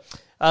 So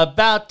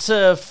about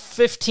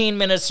 15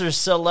 minutes or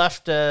so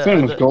left.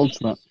 Same with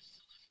Goldschmidt.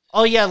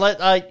 Oh yeah,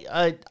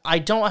 I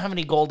don't have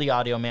any Goldie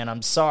audio, man.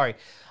 I'm sorry.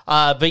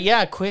 But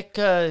yeah,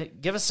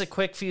 give us a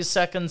quick few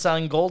seconds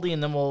on Goldie,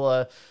 and then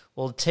we'll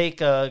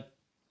take a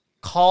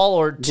call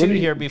or two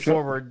here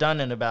before we're done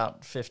in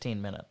about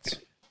 15 minutes.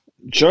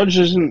 Judge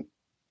isn't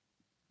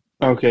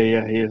okay.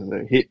 Yeah, he is.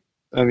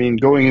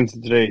 Going into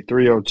today,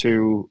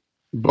 302.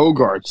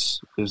 Bogarts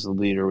is the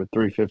leader with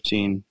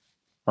 315.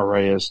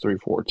 Arias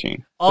 314.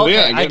 Okay, so,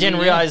 yeah, I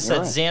didn't realize that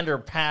right.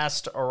 Xander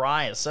passed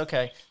Arias.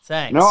 Okay,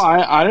 thanks. No,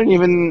 I didn't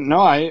even. No,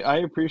 I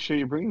appreciate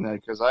you bringing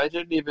that because I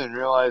didn't even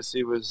realize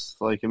he was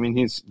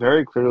he's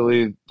very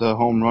clearly the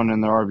home run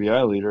and the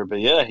RBI leader.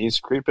 But yeah,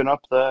 he's creeping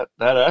up that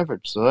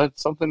average, so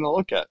that's something to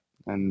look at.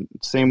 And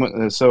same with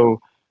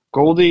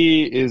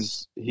Goldie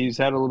he's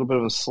had a little bit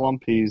of a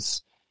slump.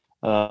 He's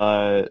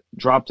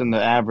dropped in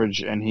the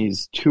average, and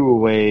he's 2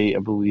 away, I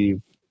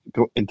believe,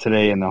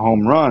 today in the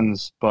home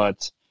runs,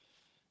 but.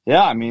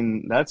 Yeah,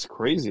 that's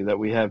crazy that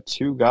we have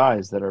 2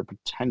 guys that are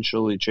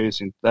potentially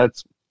chasing.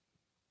 That's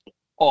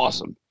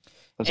awesome.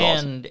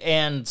 Awesome.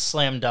 And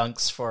slam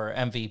dunks for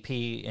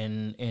MVP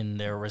in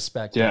their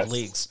respective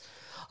leagues.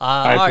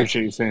 I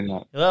appreciate you saying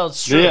that. Well,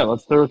 it's true. Yeah,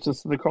 let's throw it to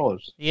the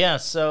callers. Yeah,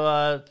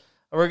 so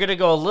we're going to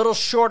go a little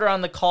shorter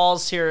on the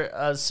calls here.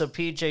 So,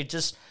 PJ,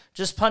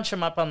 just punch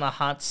them up on the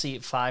hot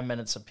seat, 5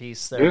 minutes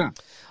apiece there.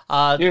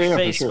 Yeah.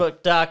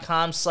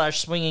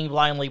 Facebook.com/Swinging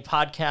Blindly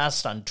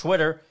Podcast on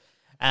Twitter.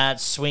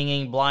 At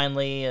Swinging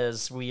Blindly,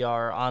 as we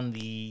are on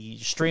the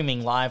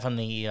streaming live on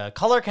the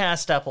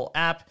Colorcast Apple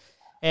app.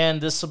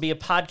 And this will be a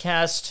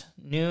podcast,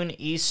 noon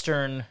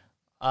Eastern,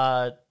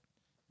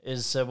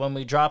 is when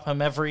we drop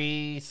them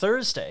every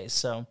Thursday.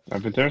 So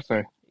every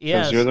Thursday.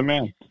 Yeah. You're the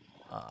man.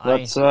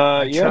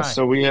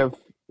 So we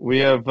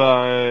have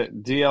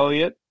D.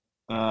 Elliott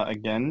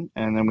again,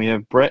 and then we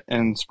have Brett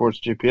and Sports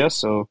GPS.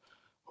 So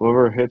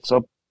whoever hits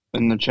up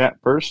in the chat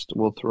first,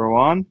 we'll throw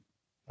on.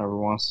 Whoever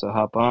wants to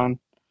hop on.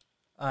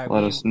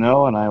 Let us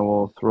know, and I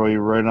will throw you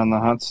right on the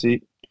hot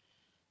seat.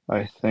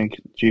 I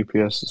think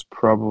GPS is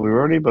probably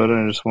ready, but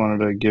I just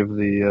wanted to give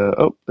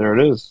the there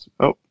it is.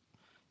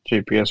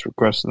 GPS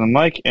requested the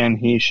mic, and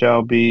he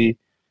shall be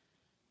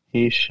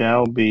He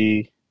shall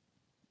be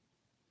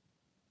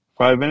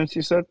 5 minutes,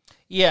 you said?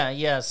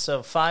 Yeah.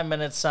 So 5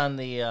 minutes on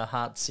the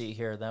hot seat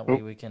here. That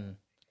way we can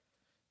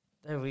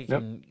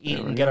eat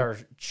and get our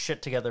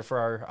shit together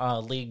for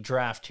our league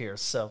draft here.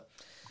 So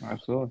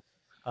absolutely.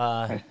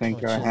 I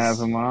think I have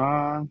him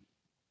on.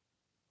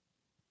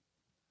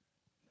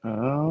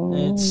 Oh,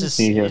 it's just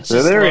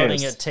there loading.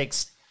 he is. It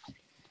takes.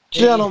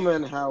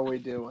 Gentlemen, how are we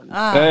doing?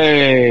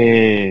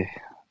 Hey,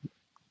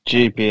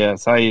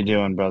 GPS, how you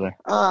doing, brother?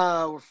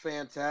 We're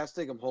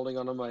fantastic. I'm holding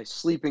onto my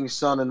sleeping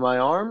son in my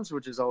arms,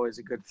 which is always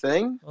a good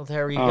thing. Well,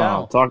 there you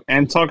go.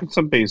 Talking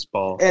some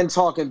baseball. And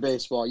talking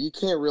baseball. You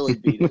can't really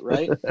beat it,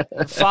 right?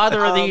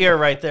 Father of the year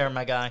right there,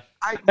 my guy.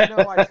 I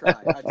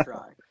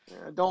try.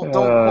 Don't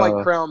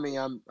quite crown me.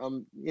 I'm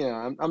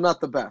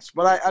not the best,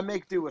 but I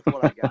make do with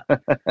what I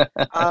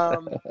got.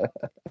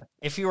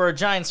 If you were a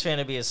Giants fan,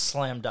 it'd be a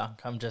slam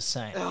dunk. I'm just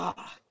saying.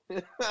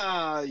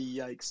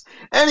 Yikes.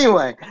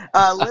 Anyway,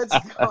 let's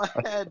go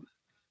ahead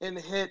and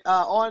hit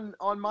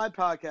on my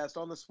podcast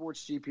on the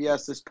Sports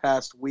GPS this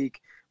past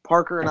week.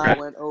 Parker and I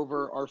went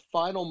over our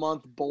final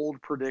month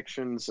bold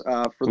predictions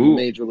for the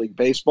Major League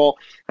Baseball.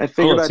 I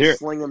figured I'd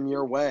sling them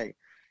your way.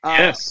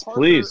 Yes,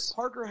 please.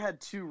 Parker had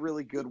two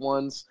really good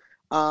ones.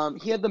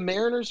 He had the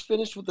Mariners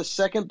finished with the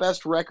second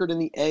best record in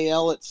the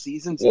AL at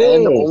season's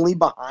end, only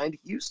behind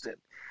Houston.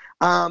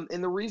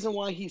 And the reason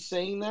why he's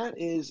saying that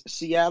is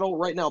Seattle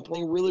right now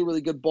playing really,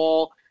 really good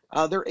ball.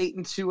 They're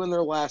 8-2 in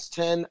their last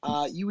 10.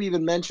 You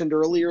even mentioned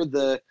earlier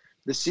the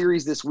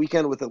series this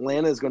weekend with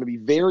Atlanta is going to be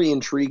very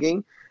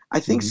intriguing. I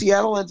think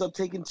Seattle ends up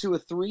taking 2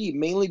 of 3,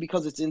 mainly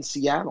because it's in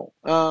Seattle.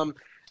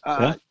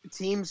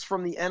 Teams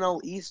from the NL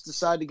East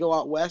decide to go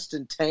out west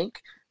and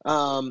tank.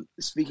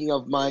 Speaking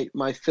of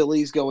my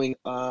Phillies going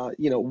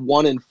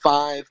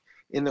 1-5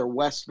 in their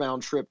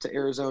westbound trip to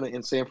Arizona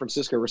and San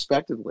Francisco,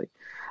 respectively.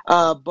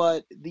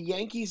 But the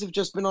Yankees have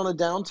just been on a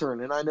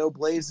downturn, and I know,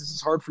 Blaze, this is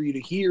hard for you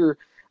to hear,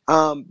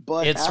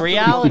 but it's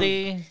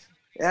reality.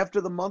 After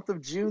the month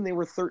of June, they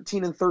were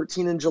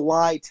 13-13 in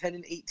July,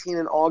 10-18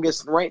 in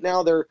August, and right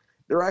now they're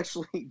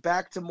actually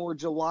back to more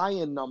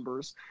July-in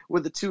numbers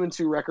with a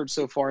 2-2 record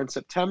so far in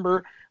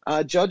September.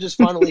 Judge is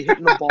finally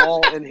hitting the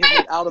ball and hitting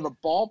it out of the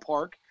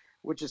ballpark,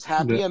 which is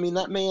happy. Yeah. I mean,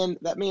 that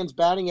man's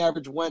batting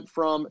average went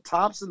from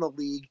tops in the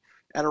league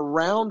at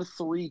around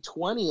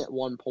 320 at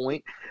one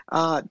point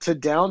to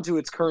down to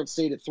its current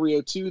state at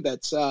 302.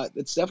 That's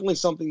definitely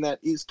something that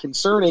is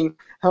concerning.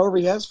 However,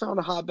 he has found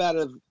a hot bat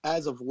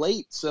as of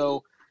late,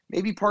 so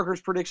maybe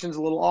Parker's prediction is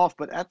a little off.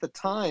 But at the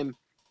time,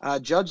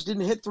 Judge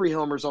didn't hit 3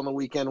 homers on the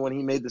weekend when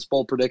he made this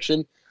bold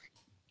prediction.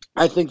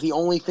 I think the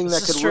only thing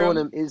that could ruin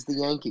him is the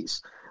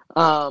Yankees.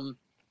 And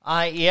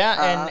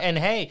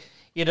hey,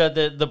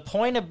 the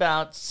point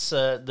about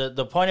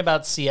the point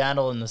about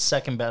Seattle and the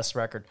second best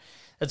record.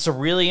 It's a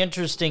really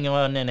interesting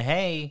one, and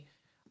hey,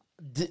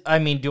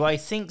 do I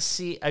think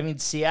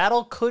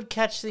Seattle could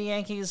catch the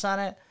Yankees on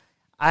it?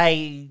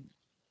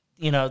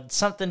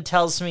 Something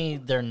tells me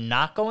they're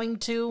not going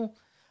to,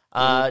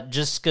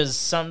 just because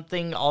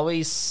something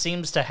always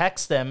seems to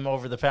hex them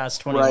over the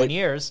past 21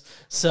 years.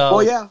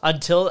 So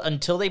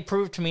until they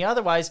prove to me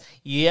otherwise,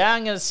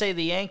 I'm going to say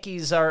the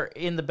Yankees are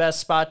in the best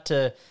spot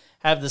to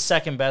have the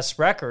second best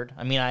record.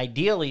 I mean,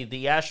 ideally,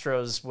 the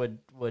Astros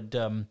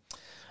would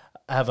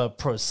have a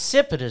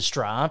precipitous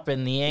drop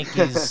and the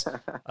Yankees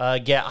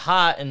get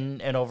hot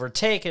and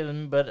overtake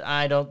them, but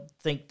I don't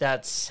think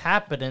that's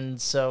happening.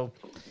 So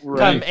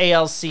come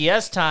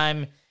ALCS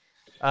time,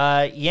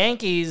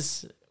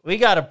 Yankees, we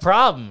got a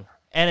problem.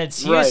 And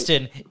it's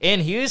Houston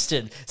in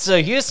Houston,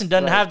 so Houston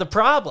doesn't have the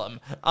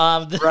problem.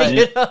 Well,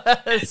 even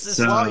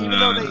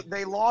though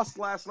they lost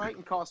last night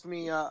and cost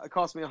me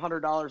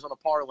 $100 on a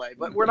parlay,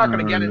 but we're not going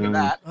to get into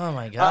that. Oh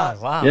my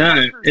God! Wow.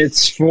 Yeah,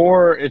 it's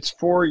four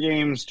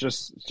games.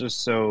 Just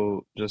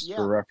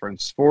for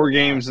reference, 4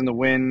 games in the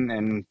win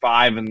and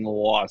 5 in the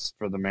loss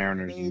for the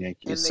Mariners and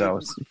Yankees. So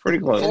it's pretty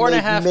close.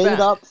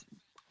 4.5.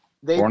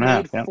 They've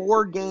made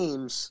 4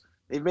 games.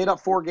 They've made up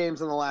 4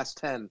 games in the last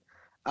 10.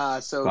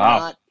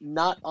 Not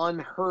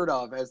unheard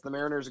of, as the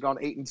Mariners have gone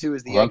 8-2,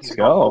 as the Yankees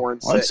gone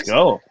 4-6. Let's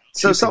go.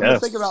 So something to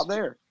think about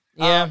there.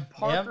 Yeah.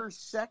 Parker's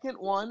second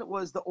one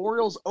was the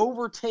Orioles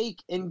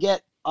overtake and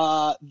get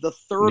the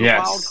third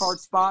wild card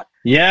spot.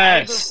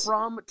 Yes. Either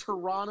from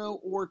Toronto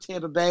or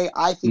Tampa Bay.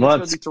 I think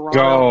Let's it's going to be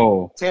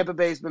Toronto. Go. Tampa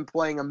Bay's been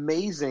playing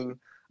amazing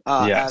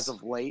as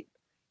of late.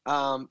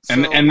 And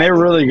they're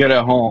really good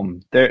at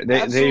home.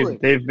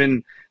 They've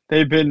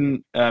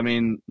been. I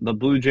mean, the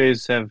Blue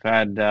Jays have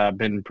had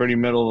been pretty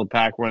middle of the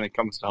pack when it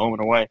comes to home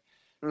and away,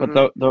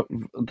 but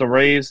the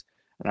Rays,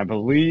 and I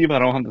believe I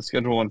don't have the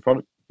schedule in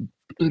front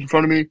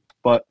of me,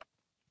 but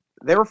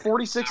they were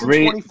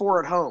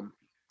 46-24 at home.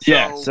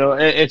 So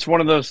it's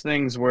one of those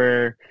things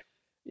where,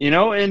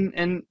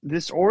 and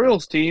this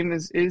Orioles team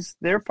is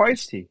they're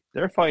feisty.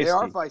 They're feisty. They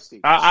are feisty.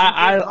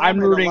 I'm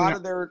rooting.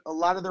 A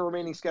lot of their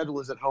remaining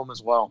schedule is at home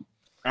as well.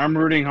 I'm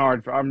rooting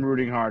hard for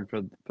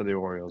the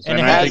Orioles,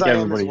 And I As think I am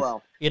everybody. as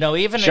well. You know,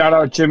 even Shout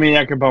out Jimmy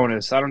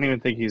Ecobonis. I don't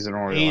even think he's an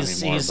Oriole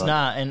anymore. he's but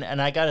not,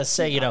 and I gotta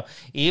say, you know,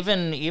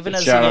 even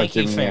as a shout out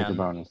Yankee Jimmy fan,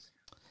 Ecobonis.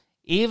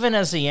 even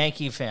as a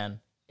Yankee fan,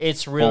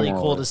 it's really Former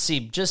cool to Orioles. see.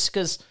 Just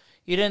because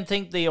you didn't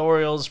think the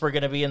Orioles were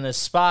going to be in this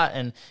spot,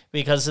 and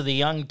because of the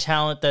young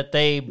talent that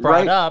they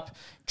brought Right. up,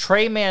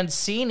 Trey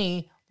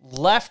Mancini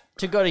left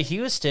to go to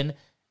Houston.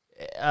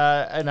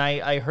 And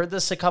I heard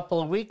this a couple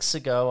of weeks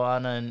ago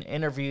on an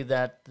interview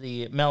that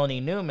the Melanie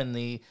Newman,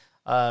 the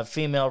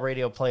female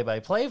radio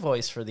play-by-play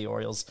voice for the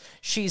Orioles,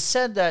 she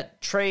said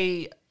that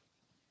Trey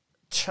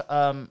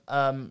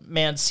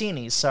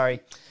Mancini,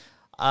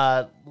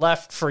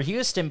 left for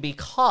Houston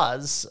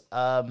because,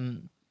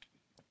 in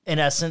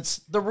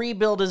essence, the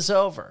rebuild is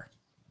over.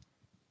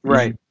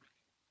 Right.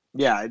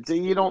 Yeah,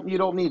 you don't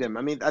need him.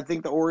 I mean, I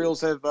think the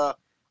Orioles have a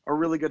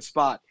really good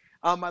spot.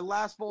 My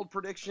last bold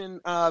prediction,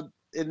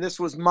 and this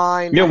was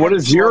mine. Yeah, I what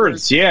had is two yours?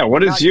 others. Yeah,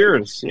 what is Not-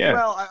 yours? Yeah.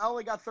 Well, I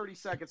only got 30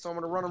 seconds, so I'm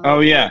going to run them. Oh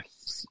real yeah, quick.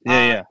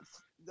 yeah.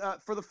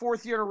 For the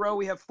fourth year in a row,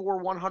 we have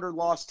 4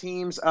 100-loss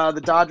teams.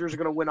 The Dodgers are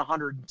going to win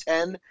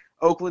 110.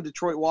 Oakland,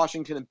 Detroit,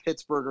 Washington, and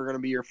Pittsburgh are going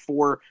to be your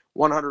 4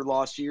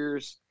 100-loss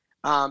years.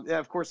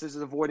 Of course, this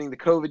is avoiding the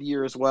COVID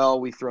year as well.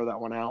 We throw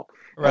that one out.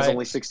 There's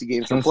only 60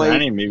 games to play.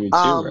 Cincinnati maybe too,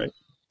 right?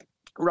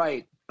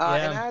 Right.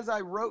 And Yeah. as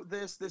I wrote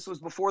this was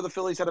before the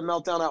Phillies had a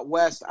meltdown out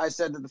west. I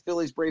said that the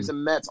Phillies, Braves,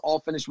 and Mets all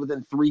finished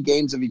within 3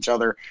 games of each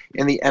other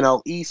in the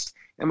NL East.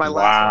 And my last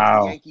one Wow.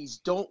 is the Yankees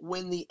don't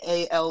win the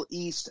AL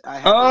East. I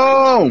have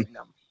Oh!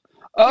 them.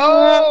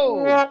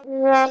 Oh,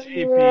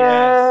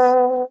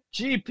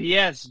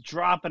 GPS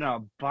dropping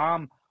a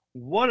bomb.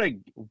 What a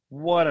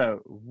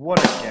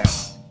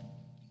guess.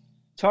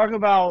 Talk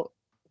about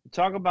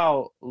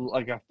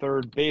like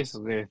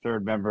basically a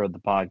third member of the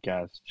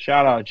podcast.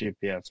 Shout out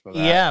GPS for that.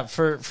 Yeah,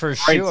 for Great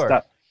sure.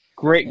 stuff.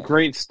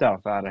 Great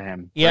stuff out of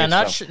him. Yeah,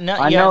 Great stuff.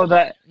 I know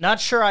that Not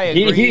sure I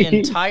agree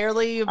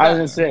entirely. I was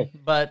gonna say,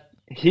 but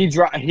he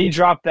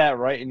dropped that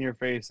right in your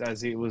face as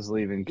he was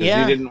leaving because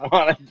Yeah. he didn't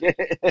want to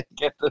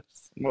get the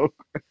smoke.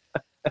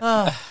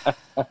 That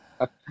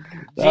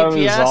was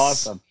GPS,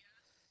 awesome.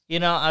 You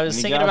know, I was And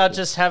he thinking got about it.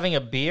 just having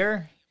a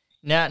beer.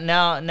 Now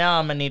I'm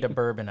gonna need a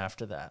bourbon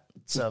after that.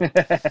 So, but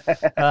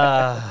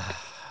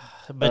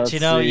Let's you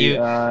know, see,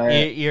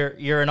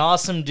 you're an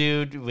awesome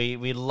dude.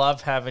 We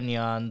love having you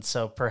on.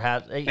 So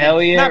perhaps,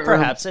 Elliot not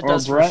perhaps, it or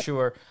does Brett? for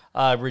sure.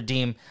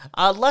 Redeem.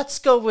 Let's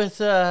go with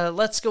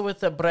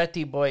the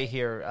Bretty boy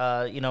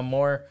here. You know,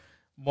 more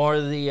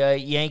of the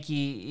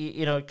Yankee.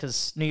 You know,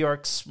 because New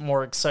York's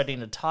more exciting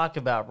to talk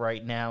about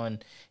right now,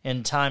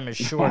 and time is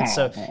short.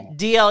 So,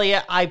 DL,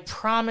 yeah, I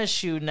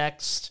promise you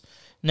next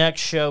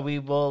show we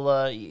will.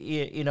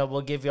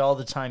 We'll give you all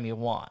the time you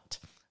want.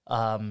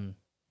 I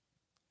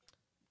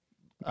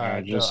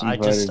just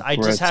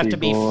have to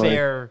be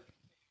fair.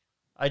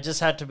 I just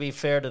have to be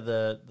fair to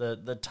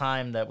the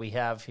time that we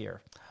have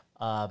here.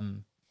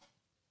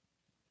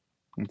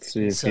 Let's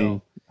see if he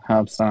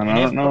hops on. I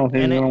don't know if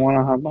he's going to want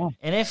to hop on.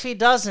 And if he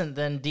doesn't,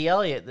 then D.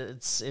 Elliott,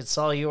 it's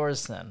all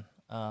yours then.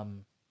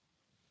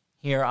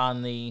 Here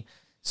on the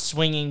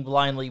Swinging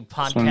Blindly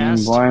podcast.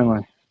 Swinging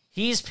blindly.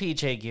 He's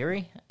PJ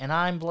Geary, and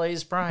I'm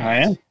Blaze Bryant. I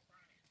am.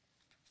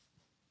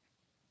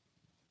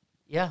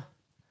 Yeah.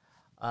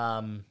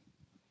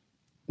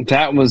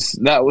 That was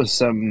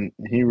some.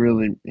 He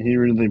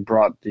really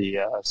brought the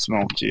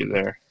smoke to you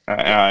there.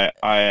 I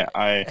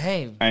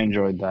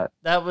enjoyed that.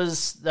 That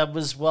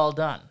was well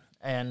done,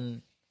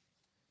 and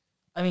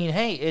I mean,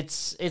 hey,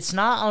 it's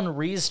not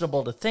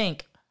unreasonable to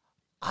think.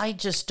 I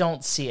just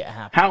don't see it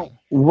happening.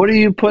 What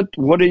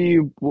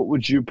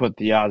would you put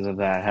the odds of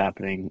that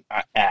happening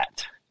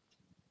at?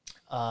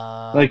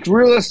 Like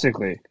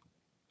realistically.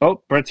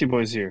 Oh, Bretty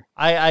Boy's here.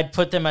 I'd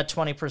put them at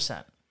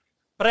 20%.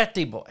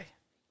 Bretty Boy.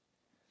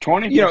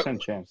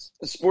 20% chance.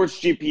 Sports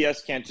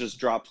GPS can't just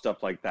drop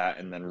stuff like that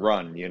and then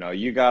run. You know,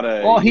 you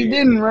gotta. Well, he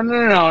didn't run.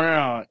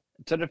 No.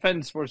 To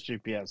defend Sports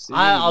GPS,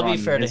 I'll be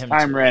fair to him. His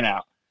time ran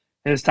out.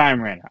 His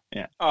time ran out.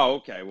 Yeah. Oh,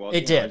 okay. Well,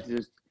 it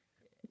did.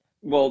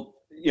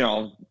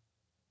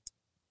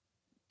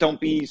 Don't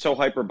be so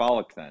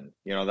hyperbolic. Then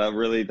that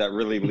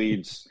really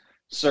leads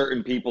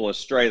certain people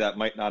astray that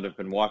might not have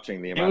been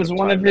watching the amount of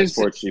time that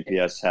Sports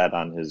GPS had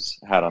on his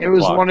It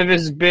was one of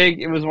his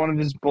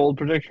bold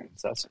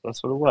predictions. That's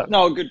what it was.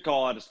 No, good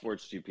call out of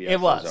Sports GPS. It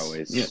was as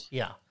always.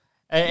 Yeah.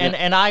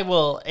 And I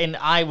will,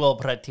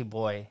 Bretty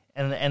Boy,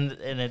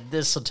 and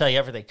this will tell you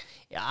everything.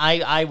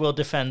 I will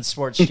defend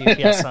Sports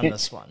GPS on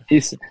this one.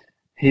 He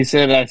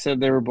said, I said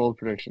they were bold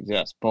predictions.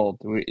 Yes, bold.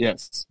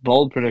 Yes,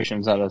 bold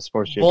predictions out of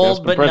Sports GPS.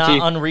 Bold, but Bretty,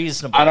 not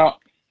unreasonable.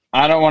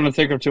 I don't want to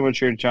take up too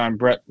much of your time,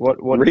 Brett. What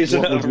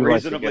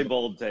reasonably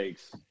bold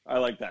takes? I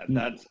like that.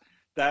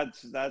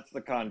 That's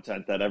the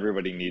content that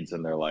everybody needs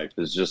in their life.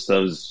 Is just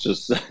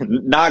those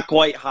not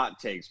quite hot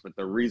takes, but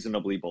the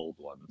reasonably bold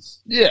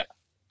ones. Yeah,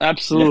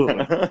 absolutely.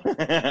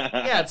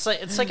 Yeah, it's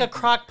like a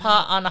crock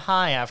pot on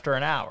high after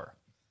an hour.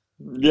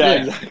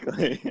 Yeah.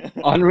 Exactly.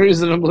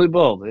 Unreasonably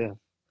bold. Yeah.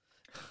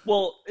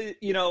 Well,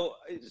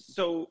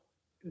 so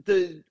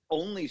the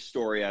only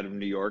story out of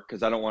New York,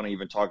 because I don't want to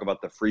even talk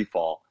about the free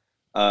fall.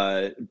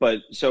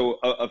 But so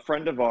a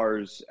friend of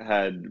ours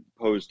had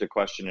posed a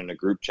question in a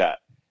group chat.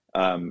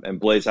 And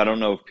Blaze, I don't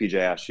know if PJ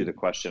asked you the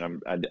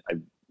question. I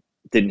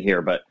didn't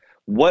hear, but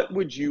what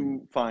would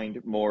you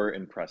find more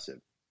impressive?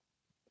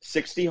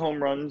 60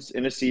 home runs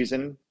in a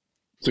season,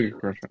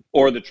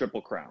 or the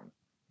Triple Crown?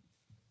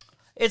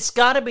 It's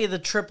got to be the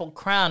Triple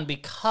Crown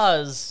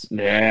because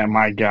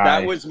my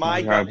guy. That was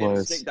my gut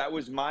instinct. That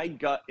was my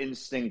gut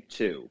instinct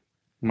too.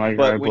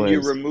 But when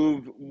you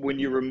remove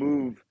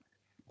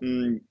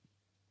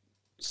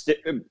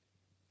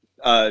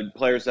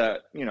players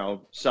that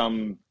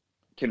some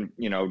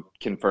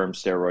confirmed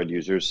steroid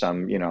users,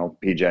 some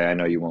PJ. I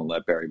know you won't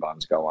let Barry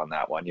Bonds go on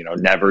that one.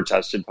 Never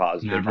tested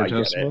positive.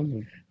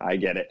 I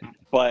get it.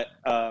 But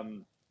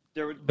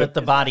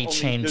the body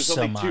changed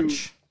so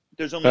much.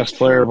 There's only best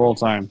player of all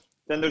time.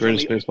 Then there's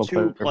only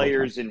two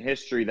players in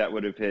history that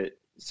would have hit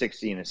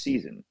 60 in a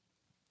season.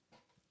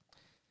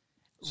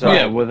 So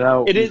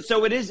it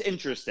is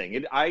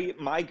interesting.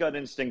 My gut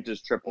instinct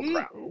is Triple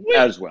Crown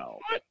as well.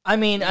 I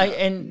mean,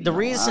 the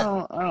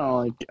reason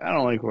I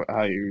don't like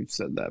how you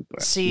said that.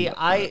 But see,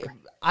 I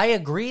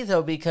agree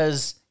though,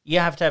 because you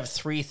have to have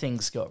three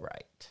things go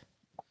right.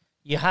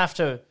 You have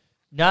to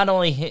not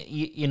only hit,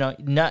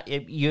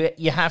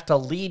 you have to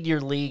lead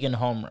your league in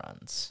home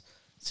runs.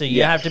 So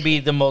you have to be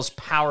the most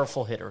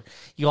powerful hitter.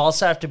 You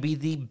also have to be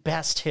the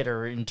best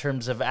hitter in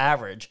terms of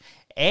average,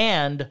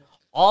 and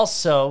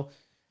also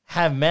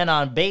have men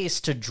on base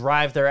to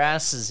drive their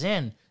asses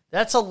in.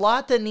 That's a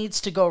lot that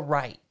needs to go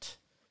right.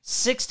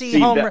 60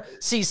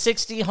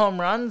 home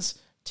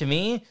runs to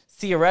me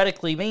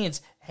theoretically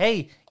means,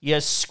 hey, you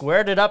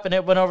squared it up and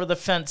it went over the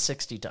fence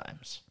 60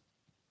 times.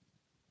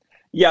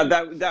 Yeah,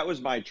 that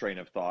was my train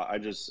of thought. I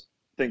just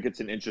think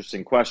it's an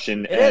interesting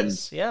question. It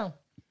is.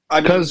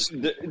 Because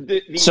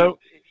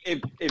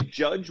if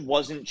Judge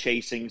wasn't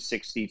chasing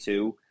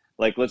 62,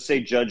 like let's say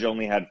Judge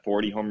only had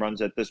 40 home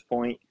runs at this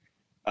point,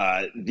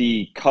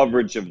 the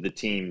coverage of the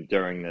team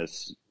during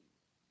this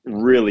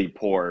really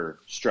poor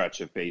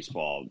stretch of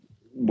baseball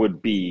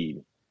would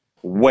be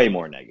way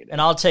more negative.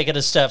 And I'll take it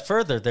a step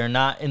further. They're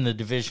not in the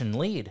division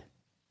lead.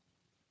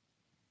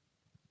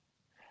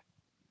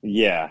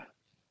 Yeah.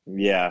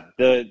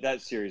 That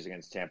series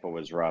against Tampa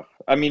was rough.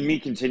 I mean, me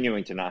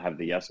continuing to not have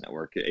the Yes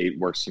Network, it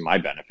works to my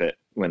benefit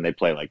when they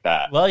play like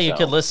that. Well, you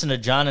could listen to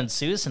John and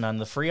Susan on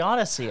the free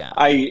Odyssey app.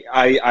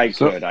 I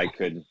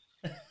could.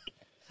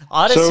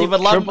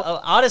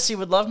 Odyssey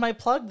would love my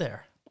plug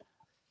there.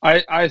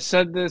 I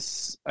said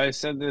this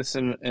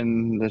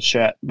in the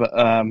chat, but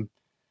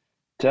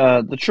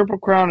the Triple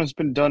Crown has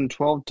been done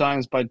 12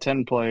 times by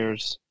 10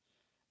 players,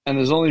 and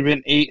there's only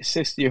been 8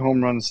 60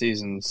 home run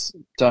seasons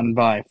done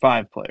by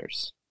 5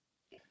 players.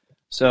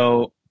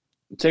 So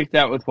take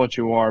that with what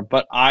you are,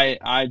 but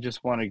I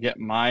just want to get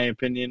my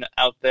opinion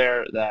out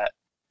there that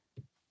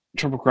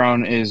Triple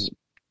Crown is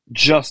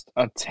just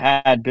a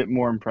tad bit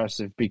more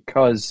impressive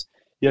because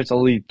you have to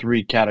lead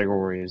 3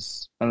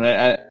 categories.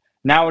 And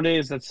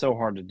nowadays, that's so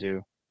hard to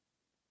do.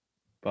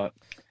 But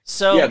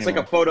it's like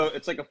a photo.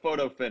 It's like a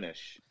photo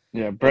finish.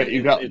 Yeah, Brett,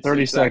 you got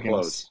 30 seconds.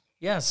 Close.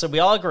 Yeah, so we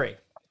all agree.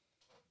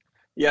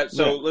 Yeah,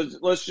 so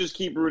let's just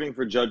keep rooting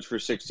for Judge for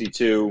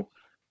 62,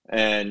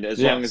 and as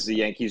long as the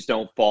Yankees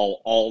don't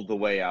fall all the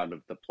way out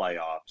of the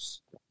playoffs,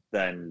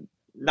 then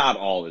not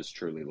all is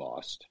truly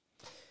lost.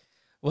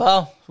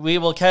 Well, we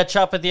will catch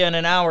up with you in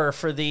an hour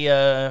for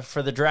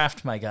the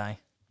draft, my guy.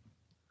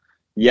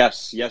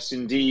 Yes,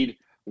 indeed.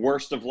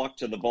 Worst of luck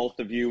to the both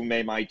of you.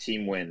 May my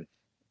team win.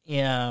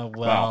 Yeah,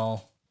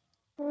 well.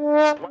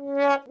 What's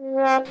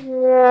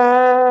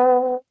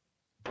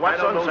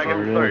on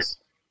second, third?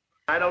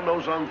 I don't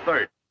know's on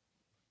third.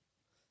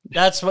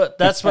 That's what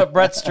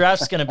Brett's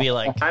draft's going to be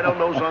like. I don't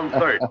know's on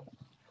third.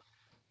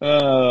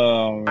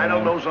 Oh, man. I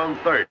don't know's on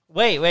third.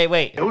 Wait.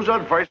 Who's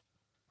on first?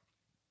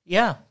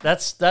 Yeah,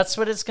 that's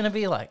what it's going to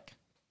be like.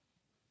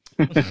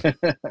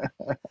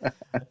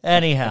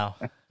 Anyhow.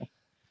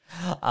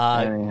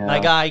 My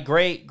guy,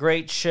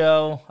 great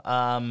show.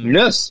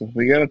 Yes,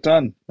 we got it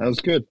done. That was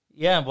good.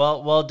 Yeah,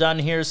 well done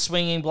here,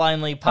 Swinging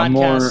Blindly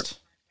podcast.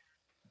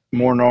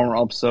 More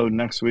normal episode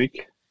next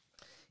week.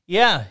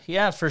 Yeah,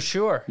 for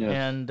sure. Yes.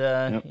 And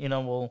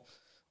we'll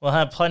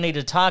have plenty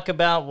to talk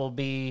about. We'll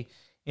be,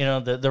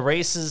 the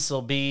races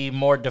will be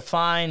more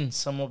defined.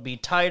 Some will be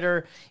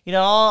tighter.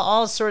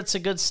 All sorts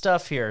of good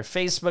stuff here.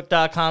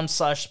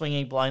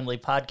 Facebook.com/Swinging Blindly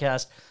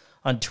podcast.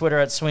 On Twitter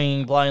at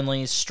Swinging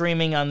Blindly,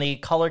 streaming on the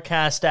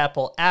Colorcast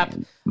Apple app.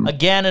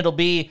 Again, it'll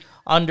be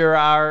under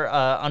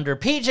under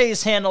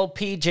PJ's handle,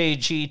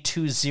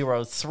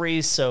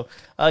 PJG203. So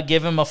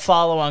give him a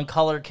follow on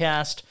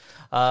Colorcast.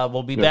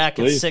 We'll be back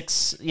at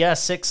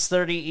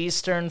 6:30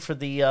 Eastern for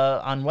the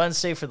on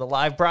Wednesday for the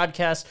live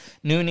broadcast.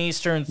 Noon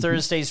Eastern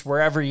Thursdays,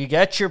 wherever you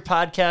get your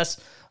podcasts.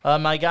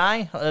 My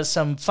guy,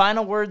 some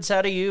final words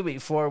out of you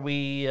before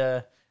we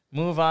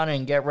move on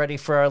and get ready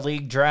for our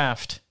league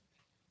draft.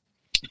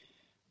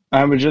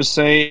 I would just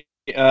say,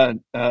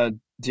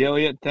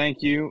 D'Eliot,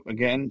 thank you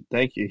again.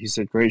 Thank you. He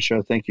said, great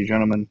show. Thank you,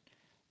 gentlemen.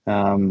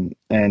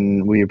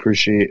 And we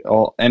appreciate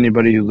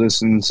anybody who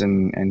listens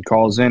and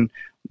calls in.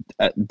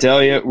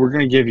 Delia, we're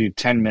going to give you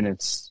 10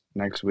 minutes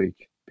next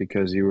week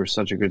because you were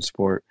such a good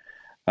sport.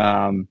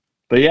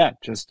 But yeah,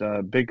 just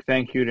a big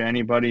thank you to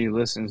anybody who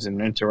listens and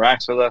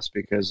interacts with us,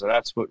 because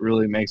that's what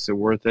really makes it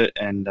worth it.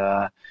 And,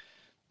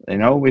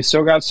 we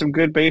still got some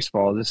good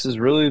baseball. This is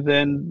really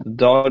the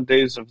dog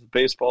days of the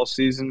baseball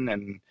season,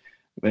 and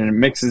when it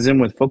mixes in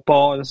with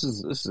football, this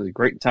is a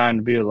great time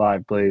to be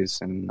alive, Blaze.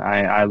 And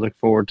I look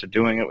forward to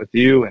doing it with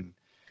you and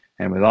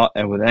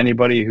with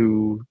anybody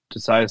who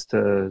decides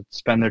to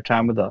spend their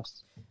time with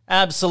us.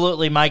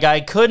 Absolutely, Mike.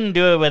 I couldn't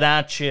do it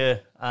without you,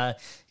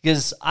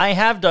 because I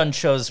have done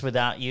shows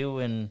without you,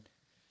 and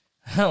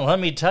let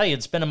me tell you,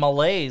 it's been a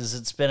malaise.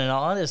 It's been an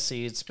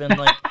odyssey. It's been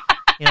like,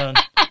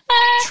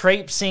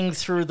 traipsing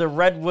through the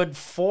redwood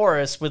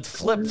forest with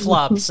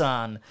flip-flops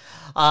on.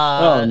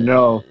 Oh,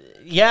 no.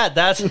 Yeah,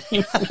 that's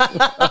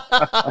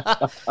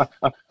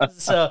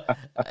so.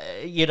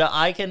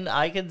 I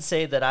can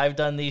say that I've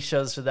done these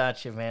shows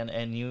without you, man,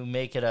 and you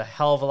make it a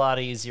hell of a lot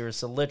easier.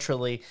 So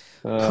literally,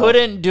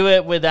 couldn't do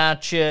it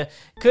without you.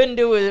 Couldn't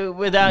do it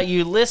without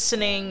you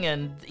listening,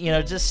 and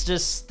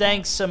just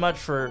thanks so much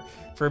for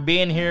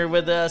being here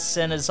with us.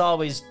 And as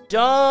always,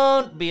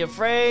 don't be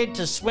afraid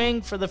to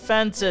swing for the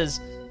fences,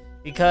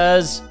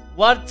 because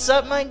what's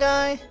up, my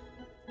guy?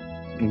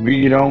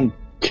 We don't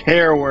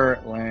care where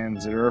it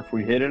lands or if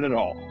we hit it at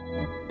all.